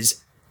me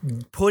is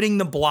putting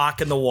the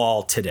block in the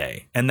wall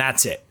today, and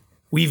that's it.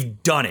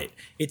 We've done it.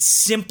 It's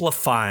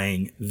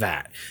simplifying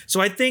that. So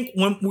I think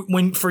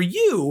when for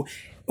you,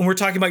 when we're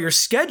talking about your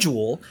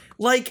schedule,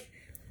 like,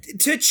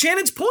 to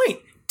Shannon's point,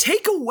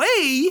 take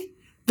away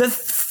the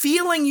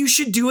feeling you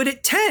should do it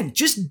at 10.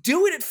 Just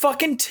do it at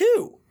fucking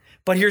 2.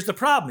 But here's the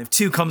problem. If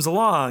 2 comes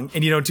along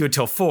and you don't do it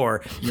till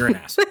 4, you're an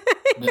asshole.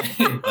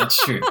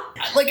 That's true.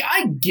 Like,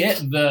 I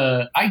get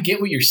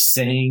what you're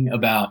saying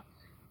about,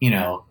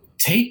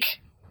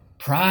 take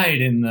pride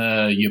in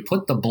you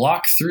put the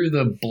block through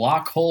the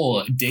block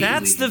hole daily.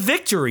 That's the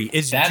victory,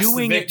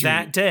 doing it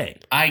that day.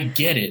 I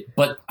get it,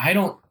 but I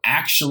don't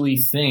actually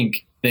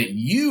think that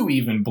you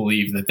even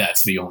believe that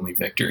that's the only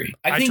victory.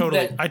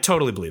 I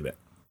totally believe it.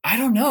 I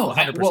don't know.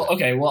 I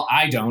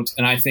don't.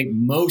 And I think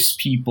most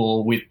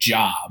people with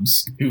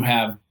jobs who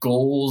have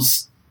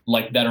goals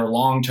like that are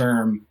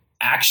long-term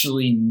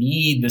actually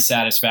need the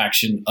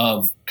satisfaction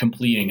of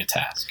completing a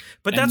task.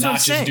 But that's what I'm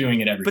saying. Just doing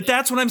it every day.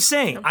 That's what I'm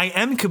saying. I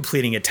am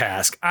completing a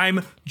task.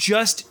 I'm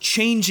just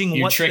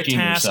changing what the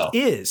task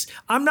is.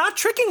 I'm not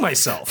tricking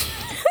myself.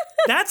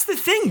 That's the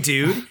thing,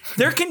 dude.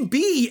 There can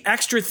be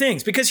extra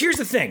things. Because here's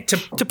the thing.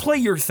 To play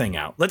your thing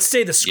out, let's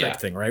say the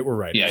script thing, right? We're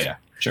writing. Yeah.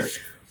 Sure.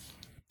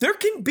 There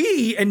can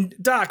be, and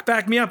Doc,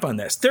 back me up on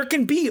this, there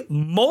can be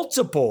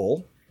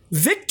multiple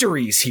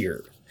victories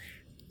here.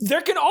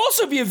 There can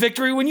also be a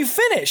victory when you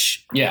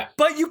finish. Yeah.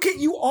 But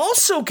you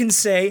also can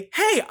say,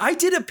 hey, I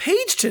did a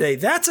page today.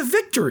 That's a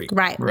victory.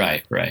 Right.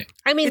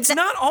 I mean, It's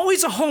not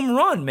always a home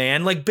run,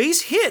 man. Like,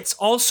 base hits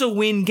also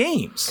win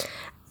games.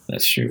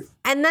 That's true.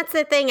 and that's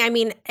the thing. I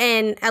mean,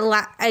 and a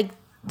lot.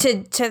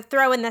 To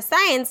throw in the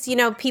science,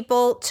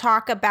 people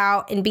talk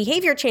about in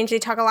behavior change, they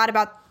talk a lot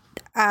about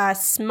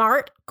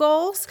SMART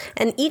goals,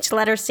 and each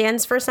letter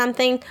stands for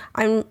something.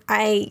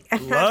 I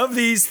love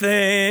these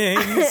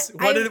things.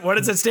 What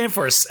does it stand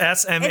for? SMART.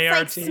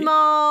 It's like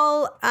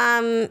small,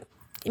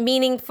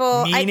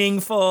 meaningful.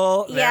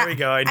 There we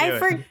go. I knew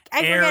it.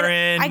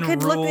 I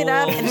could look it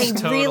up,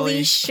 and I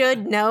really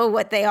should know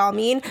what they all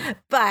mean.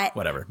 But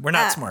whatever. We're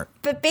not smart.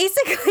 But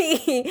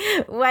basically,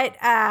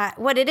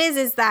 what it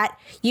is that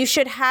you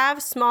should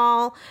have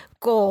small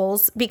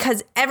goals,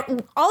 because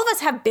all of us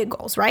have big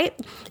goals, right?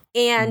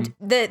 And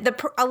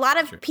a lot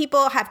of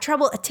people have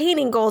trouble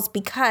attaining goals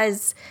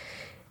because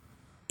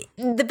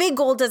the big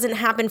goal doesn't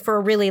happen for a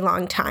really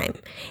long time.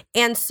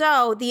 And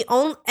so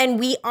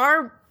we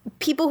are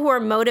people who are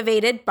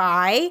motivated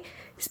by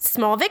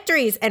small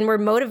victories, and we're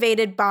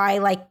motivated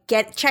by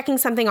checking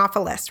something off a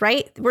list,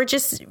 right? We're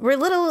just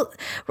little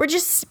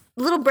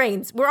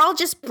brains. We're all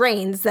just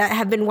brains that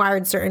have been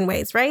wired certain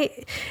ways,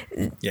 right?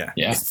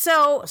 Yeah.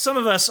 So some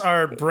of us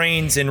are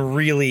brains in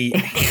really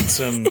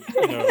handsome,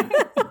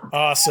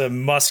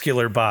 awesome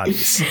muscular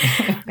bodies.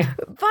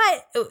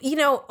 But,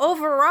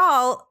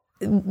 overall,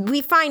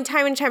 we find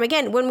time and time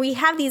again, when we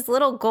have these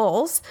little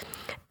goals,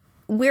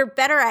 we're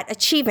better at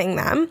achieving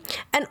them.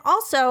 And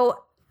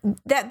also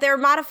that they're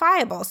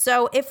modifiable.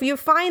 So if you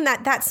find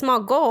that small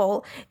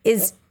goal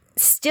is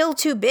still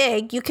too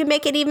big, you can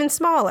make it even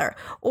smaller.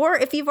 Or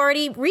if you've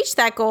already reached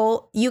that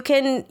goal, you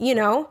can,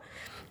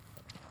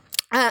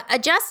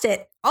 adjust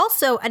it.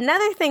 Also,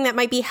 another thing that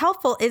might be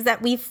helpful is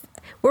that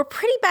we're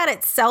pretty bad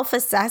at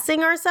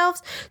self-assessing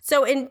ourselves.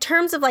 So in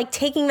terms of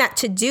taking that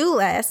to-do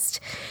list,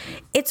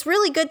 it's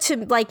really good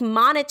to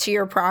monitor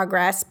your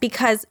progress,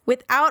 because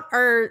without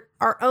our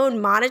own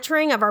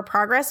monitoring of our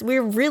progress,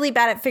 we're really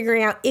bad at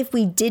figuring out if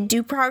we did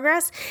do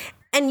progress.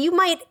 And you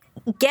might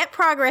get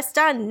progress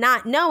done,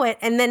 not know it,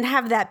 and then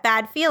have that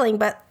bad feeling.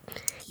 But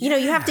you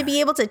have to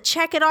be able to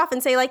check it off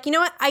and say, you know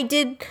what, I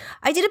did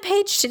a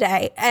page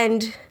today,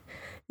 and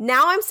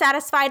now I'm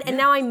satisfied, and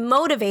now I'm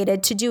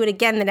motivated to do it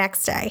again the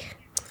next day.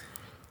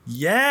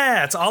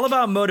 Yeah, it's all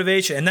about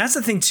motivation. And that's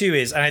the thing, too,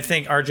 and I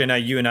think,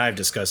 RJ, you and I have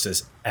discussed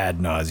this ad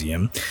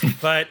nauseum,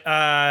 but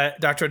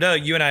Dr. Odell,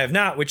 you and I have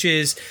not, which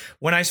is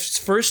when I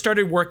first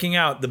started working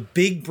out, the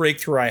big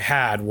breakthrough I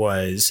had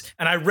was,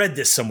 and I read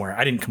this somewhere,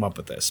 I didn't come up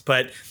with this,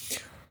 but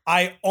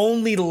I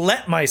only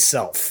let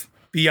myself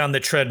be on the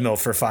treadmill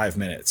for 5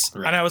 minutes.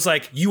 Right. And I was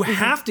like, you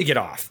have to get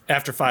off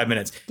after 5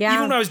 minutes. Yeah.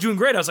 Even when I was doing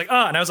great, I was like,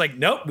 and I was like,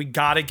 nope, we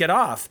got to get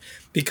off.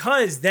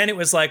 Because then it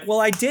was like,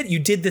 well, you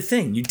did the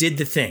thing. You did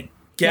the thing.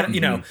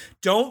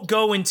 Don't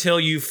go until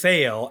you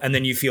fail and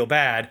then you feel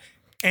bad.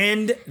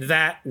 End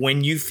that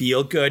when you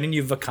feel good and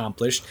you've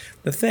accomplished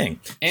the thing.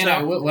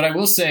 And what I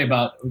will say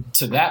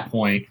to that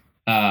point,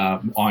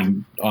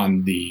 on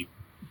the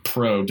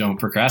don't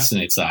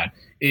procrastinate side,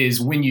 is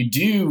when you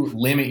do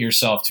limit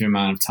yourself to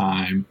amount of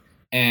time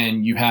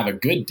and you have a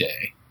good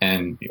day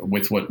and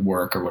with what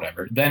work or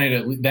whatever, then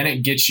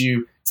it gets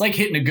you. It's like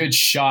hitting a good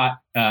shot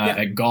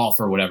at golf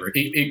or whatever.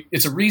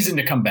 It's a reason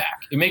to come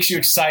back. It makes you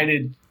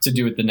excited to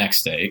do it the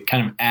next day. It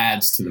kind of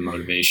adds to the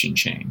motivation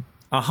chain.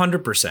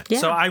 100%. Yeah.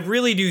 So I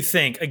really do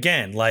think,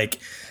 again,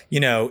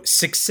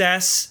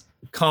 success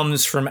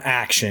comes from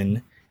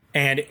action.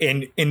 And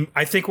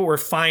I think what we're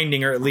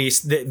finding, or at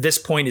least this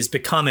point is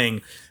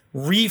becoming,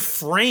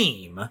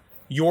 reframe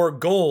your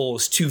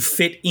goals to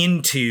fit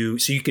into,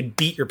 so you could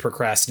beat your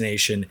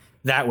procrastination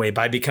that way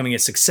by becoming a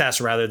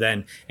success rather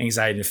than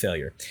anxiety and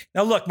failure.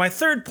 Now, look, my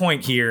third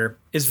point here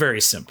is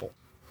very simple.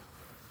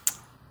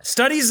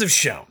 Studies have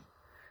shown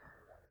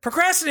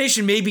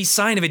procrastination may be a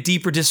sign of a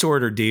deeper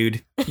disorder,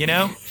 dude.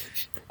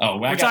 Oh,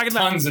 we're talking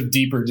about tons of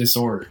deeper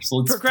disorders.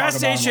 Let's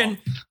procrastination,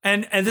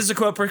 and this is a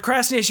quote,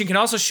 procrastination can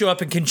also show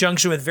up in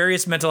conjunction with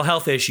various mental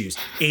health issues,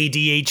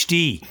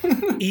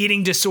 ADHD,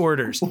 eating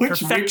disorders,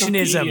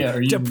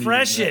 perfectionism,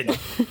 depression.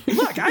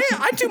 Look,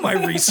 I do my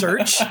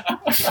research.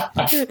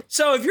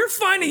 So if you're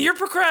finding you're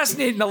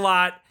procrastinating a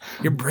lot,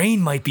 your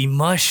brain might be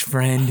mush,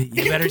 friend.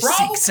 You better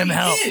seek some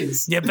help.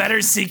 You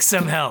better seek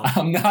some help.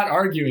 I'm not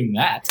arguing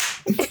that.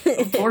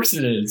 Of course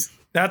it is.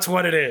 That's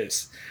what it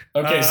is.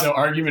 Okay, so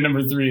argument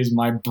number 3 is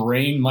my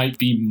brain might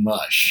be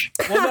mush.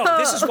 Well, no,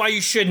 this is why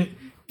you shouldn't.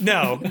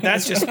 No,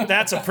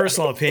 that's a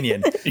personal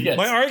opinion. Yes.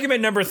 My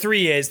argument number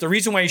 3 is the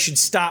reason why you should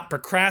stop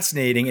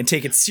procrastinating and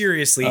take it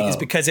seriously is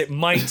because it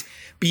might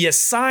be a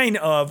sign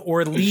of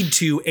or lead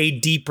to a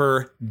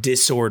deeper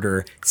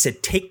disorder. So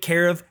take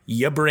care of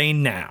your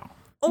brain now.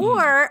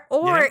 Or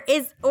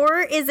is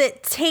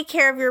it take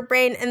care of your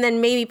brain and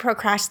then maybe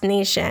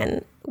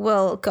procrastination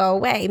will go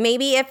away?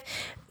 Maybe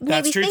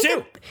that's true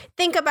too.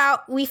 Think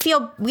about we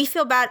feel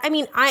bad. I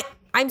mean,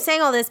 I'm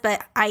saying all this,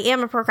 but I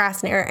am a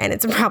procrastinator, and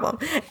it's a problem.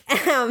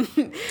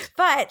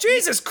 But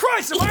Jesus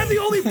Christ, am I the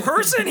only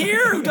person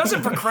here who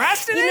doesn't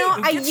procrastinate?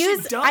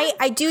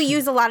 I do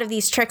use a lot of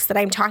these tricks that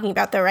I'm talking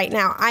about though right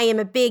now. I am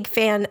a big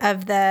fan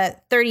of the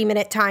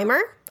 30-minute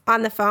timer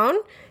on the phone.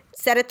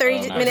 Set a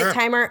 30-minute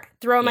timer,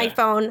 throw my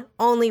phone,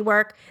 only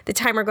work. The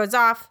timer goes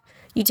off.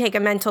 You take a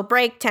mental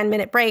break,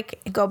 10-minute break,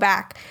 go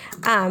back.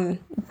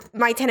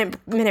 My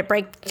 10-minute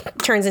break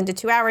turns into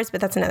 2 hours,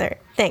 but that's another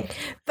thing.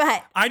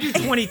 But I do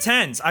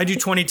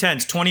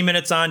 2010s, 20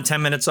 minutes on,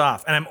 10 minutes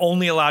off, and I'm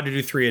only allowed to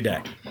do 3 a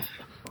day.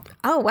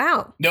 Oh,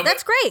 wow. Nope.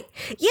 That's great.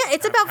 Yeah,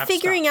 it's about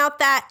figuring out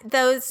that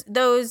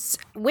those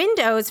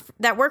windows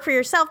that work for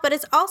yourself, but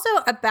it's also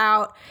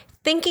about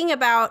thinking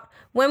about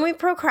when we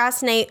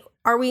procrastinate,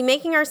 are we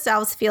making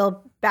ourselves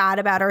feel bad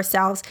about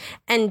ourselves?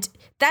 And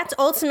that's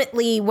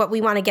ultimately what we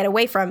want to get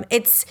away from.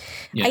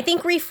 I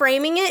think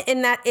reframing it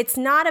in that it's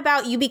not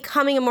about you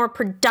becoming a more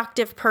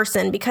productive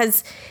person,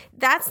 because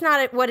that's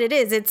not what it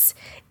is.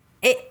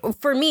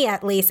 For me,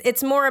 at least,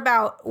 it's more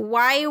about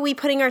why are we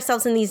putting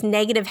ourselves in these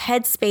negative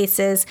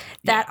headspaces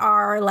that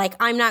are like,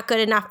 I'm not good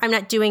enough. I'm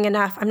not doing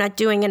enough. I'm not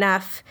doing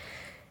enough.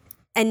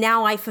 And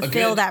now I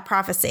fulfill that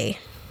prophecy.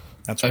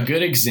 That's right. A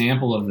good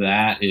example of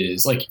that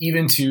is like,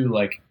 even to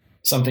like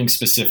something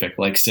specific,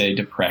 like say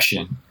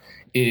depression,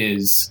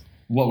 is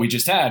what we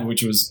just had,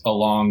 which was a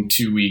long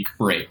 2-week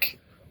break,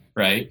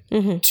 right?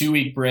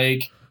 2-week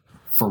break.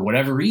 For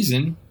whatever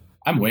reason,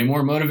 I'm way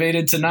more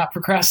motivated to not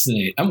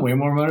procrastinate. I'm way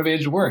more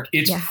motivated to work.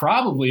 It's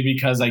probably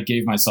because I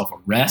gave myself a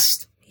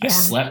rest. I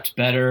slept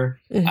better.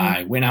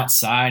 I went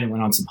outside and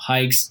went on some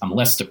hikes. I'm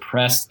less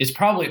depressed. It's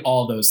probably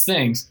all those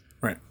things.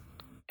 Right.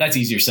 That's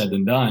easier said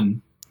than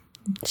done.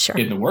 Sure.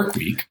 In the work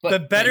week.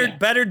 But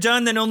better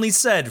done than only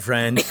said,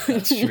 friend.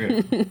 That's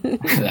true.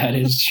 That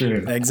is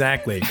true.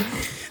 Exactly.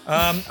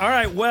 All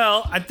right.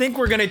 Well, I think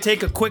we're going to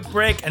take a quick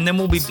break, and then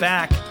we'll be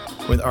back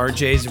with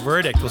RJ's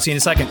verdict. We'll see you in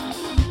a second.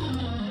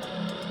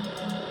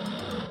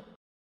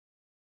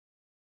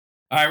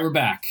 All right, we're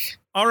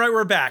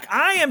back.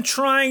 I am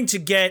trying to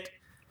get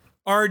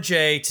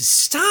RJ to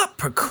stop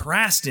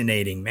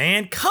procrastinating,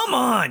 man. Come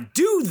on,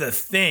 do the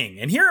thing.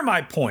 And here are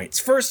my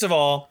points. First of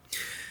all,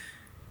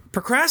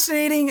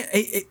 procrastinating,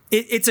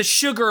 it's a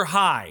sugar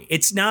high.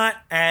 It's not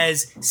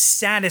as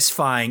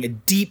satisfying, a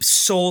deep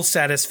soul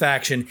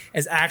satisfaction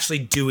as actually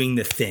doing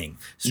the thing.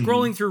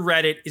 Scrolling through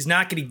Reddit is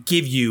not going to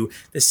give you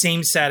the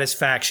same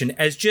satisfaction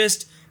as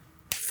just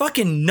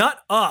fucking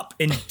nut up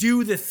and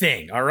do the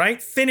thing, all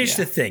right? Finish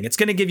the thing. It's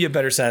going to give you a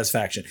better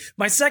satisfaction.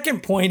 My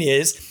second point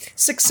is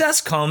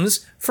success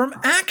comes from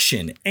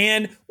action.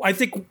 And I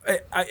think,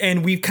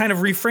 and we've kind of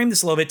reframed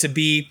this a little bit to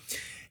be,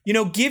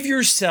 give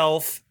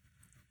yourself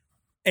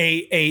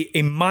a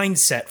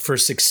mindset for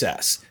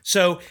success.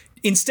 So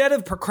instead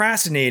of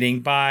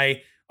procrastinating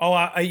by,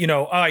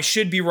 I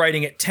should be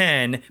writing at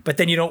 10, but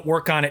then you don't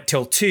work on it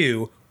till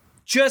 2,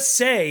 just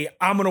say,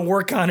 I'm going to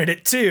work on it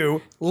at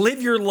 2,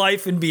 live your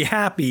life and be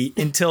happy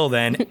until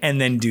then, and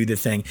then do the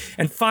thing.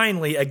 And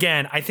finally,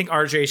 again, I think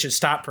RJ should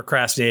stop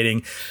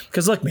procrastinating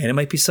because, look, man, it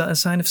might be a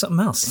sign of something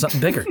else,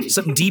 something bigger,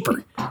 something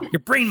deeper.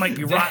 Your brain might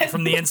be rotten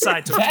from the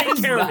inside. So take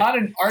care of it.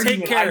 An argument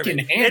take care I of can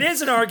it. handle. It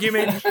is an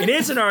argument. It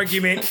is an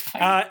argument.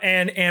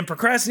 And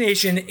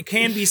procrastination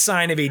can be a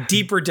sign of a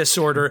deeper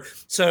disorder.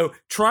 So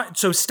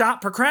stop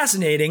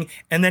procrastinating.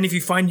 And then if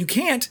you find you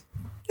can't,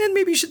 then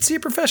maybe you should see a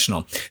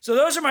professional. So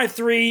those are my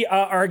 3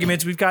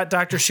 arguments. We've got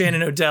Dr.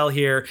 Shannon O'Dell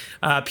here,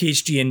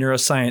 PhD in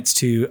neuroscience,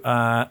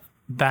 to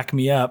back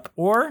me up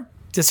or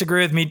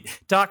disagree with me.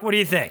 Doc, what do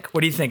you think?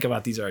 What do you think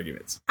about these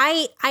arguments?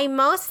 I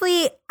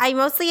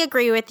mostly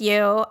agree with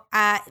you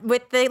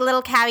with the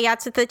little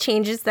caveats with the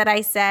changes that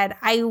I said.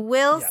 I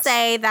will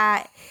say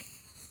that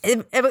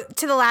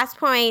to the last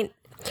point,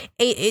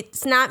 it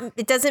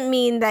doesn't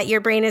mean that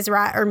your brain is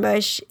rot or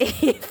mush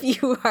if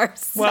you are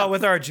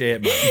with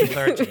RJ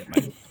it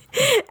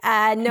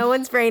might. No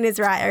one's brain is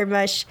rot or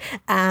mush.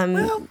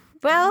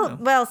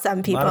 Well,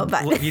 some people,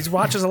 but he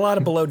watches a lot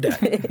of Below Deck.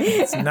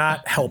 It's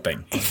not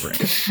helping his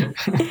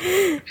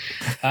brain.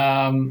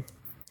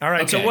 All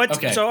right.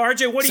 Okay, So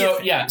RJ, what do you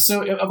think? Yeah.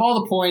 So of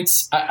all the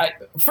points, I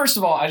first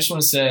of all, I just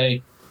want to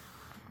say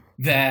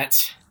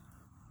that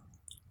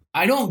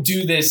I don't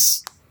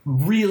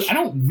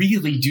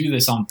really do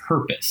this on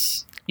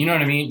purpose. You know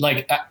what I mean?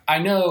 Like, I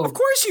know. Of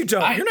course you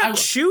don't. You're not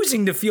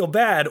choosing to feel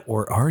bad,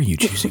 or are you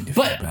choosing to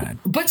feel bad?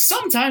 But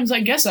sometimes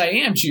I guess I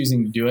am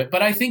choosing to do it.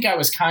 But I think I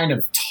was kind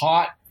of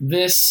taught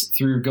this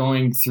through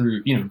going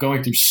through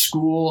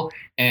school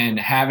and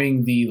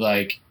having the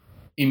like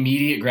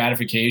immediate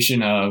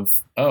gratification of,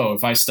 oh,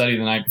 if I study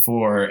the night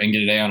before and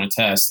get an A on a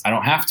test,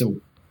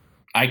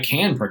 I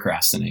can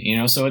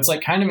procrastinate, So it's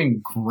like kind of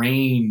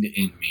ingrained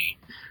in me.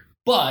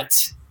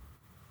 But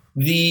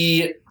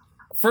the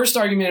first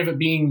argument of it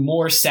being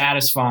more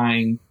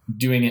satisfying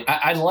doing it,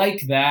 I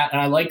like that.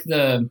 And I like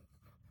the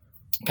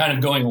kind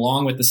of going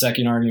along with the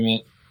second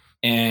argument.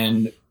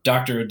 And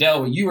Dr.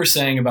 O'Dell, what you were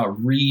saying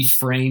about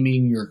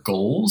reframing your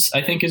goals,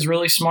 I think is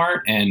really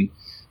smart. And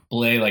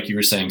Belay, like you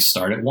were saying,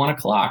 start at 1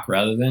 o'clock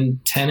rather than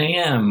 10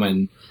 a.m.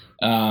 And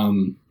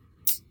The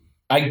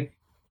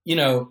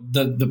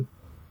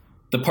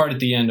part at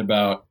the end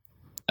about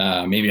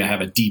maybe I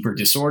have a deeper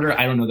disorder.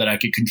 I don't know that I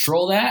could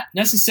control that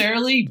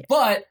necessarily,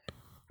 but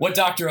what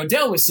Dr.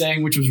 Odell was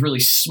saying, which was really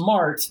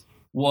smart,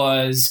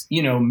 was,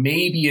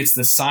 maybe it's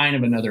the sign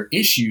of another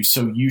issue.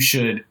 So you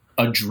should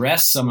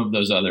address some of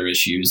those other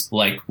issues,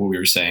 like what we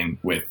were saying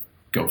with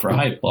go for a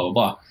hike, blah, blah,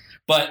 blah.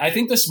 But I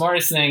think the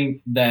smartest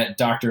thing that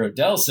Dr.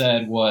 Odell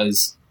said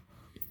was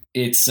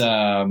it's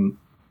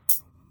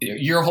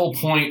your whole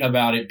point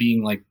about it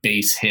being like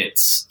base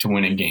hits to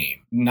win a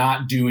game,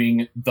 not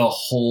doing the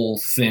whole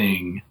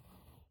thing,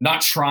 not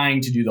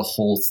trying to do the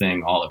whole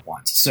thing all at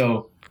once.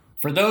 So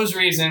for those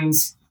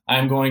reasons,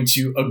 I'm going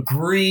to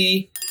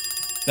agree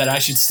that I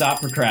should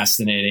stop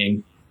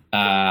procrastinating.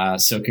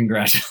 So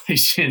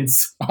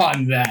congratulations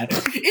on that.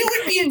 It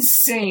would be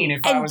insane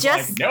if I was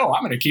like, no,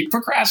 I'm going to keep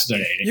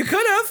procrastinating. You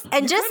could have.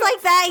 And just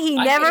like that, he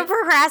never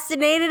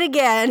procrastinated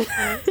again.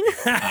 I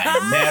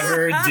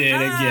never did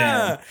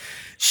again.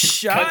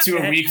 Cut to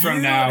a week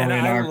from now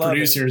when our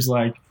producer's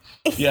like,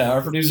 hey,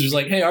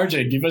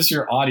 RJ, give us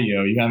your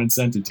audio. You haven't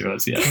sent it to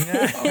us yet.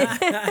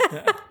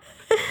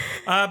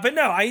 But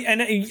no,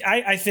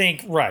 I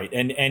think, right.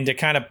 And to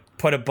kind of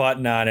put a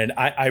button on it,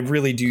 I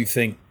really do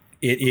think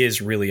it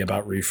is really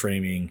about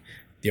reframing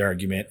the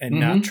argument and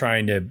not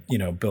trying to,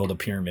 build a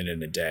pyramid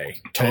in a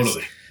day.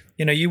 Totally.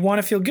 You want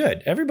to feel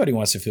good. Everybody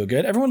wants to feel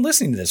good. Everyone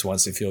listening to this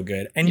wants to feel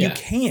good. And you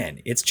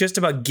can. It's just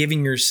about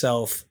giving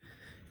yourself,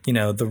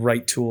 the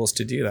right tools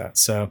to do that.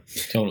 So,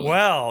 totally.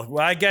 Well,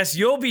 I guess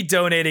you'll be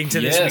donating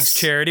to this week's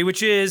charity,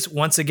 which is,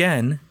 once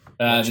again,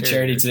 the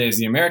charity today is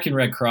the American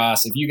Red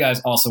Cross. If you guys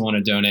also want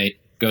to donate,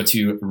 go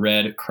to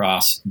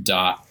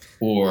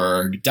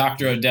redcross.org.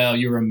 Dr. Odell,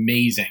 you're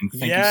amazing.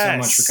 Thank you so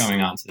much for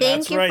coming on today.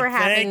 Thank you for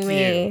having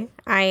me.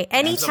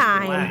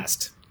 Anytime.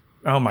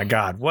 Oh my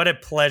God, what a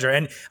pleasure!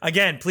 And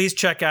again, please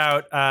check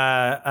out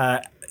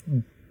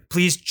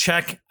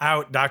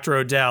Dr.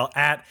 Odell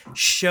at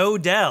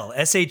Shodell,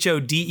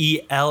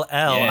 SHODELL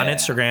on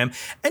Instagram,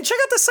 and check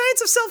out the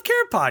Science of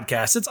Self-Care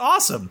podcast. It's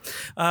awesome.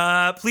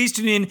 Please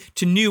tune in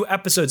to new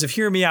episodes of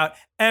Hear Me Out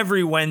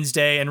every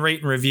Wednesday and rate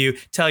and review,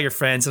 tell your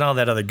friends, and all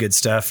that other good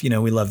stuff. We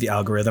love the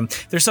algorithm.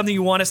 If there's something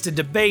you want us to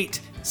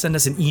debate, send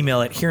us an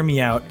email at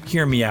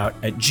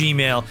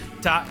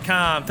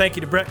hearmeout@gmail.com. Thank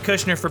you to Brett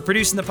Kushner for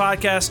producing the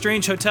podcast,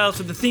 Strange Hotels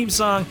for the theme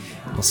song.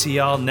 We'll see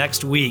y'all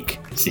next week.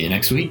 See you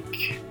next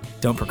week.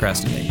 Don't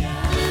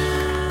procrastinate.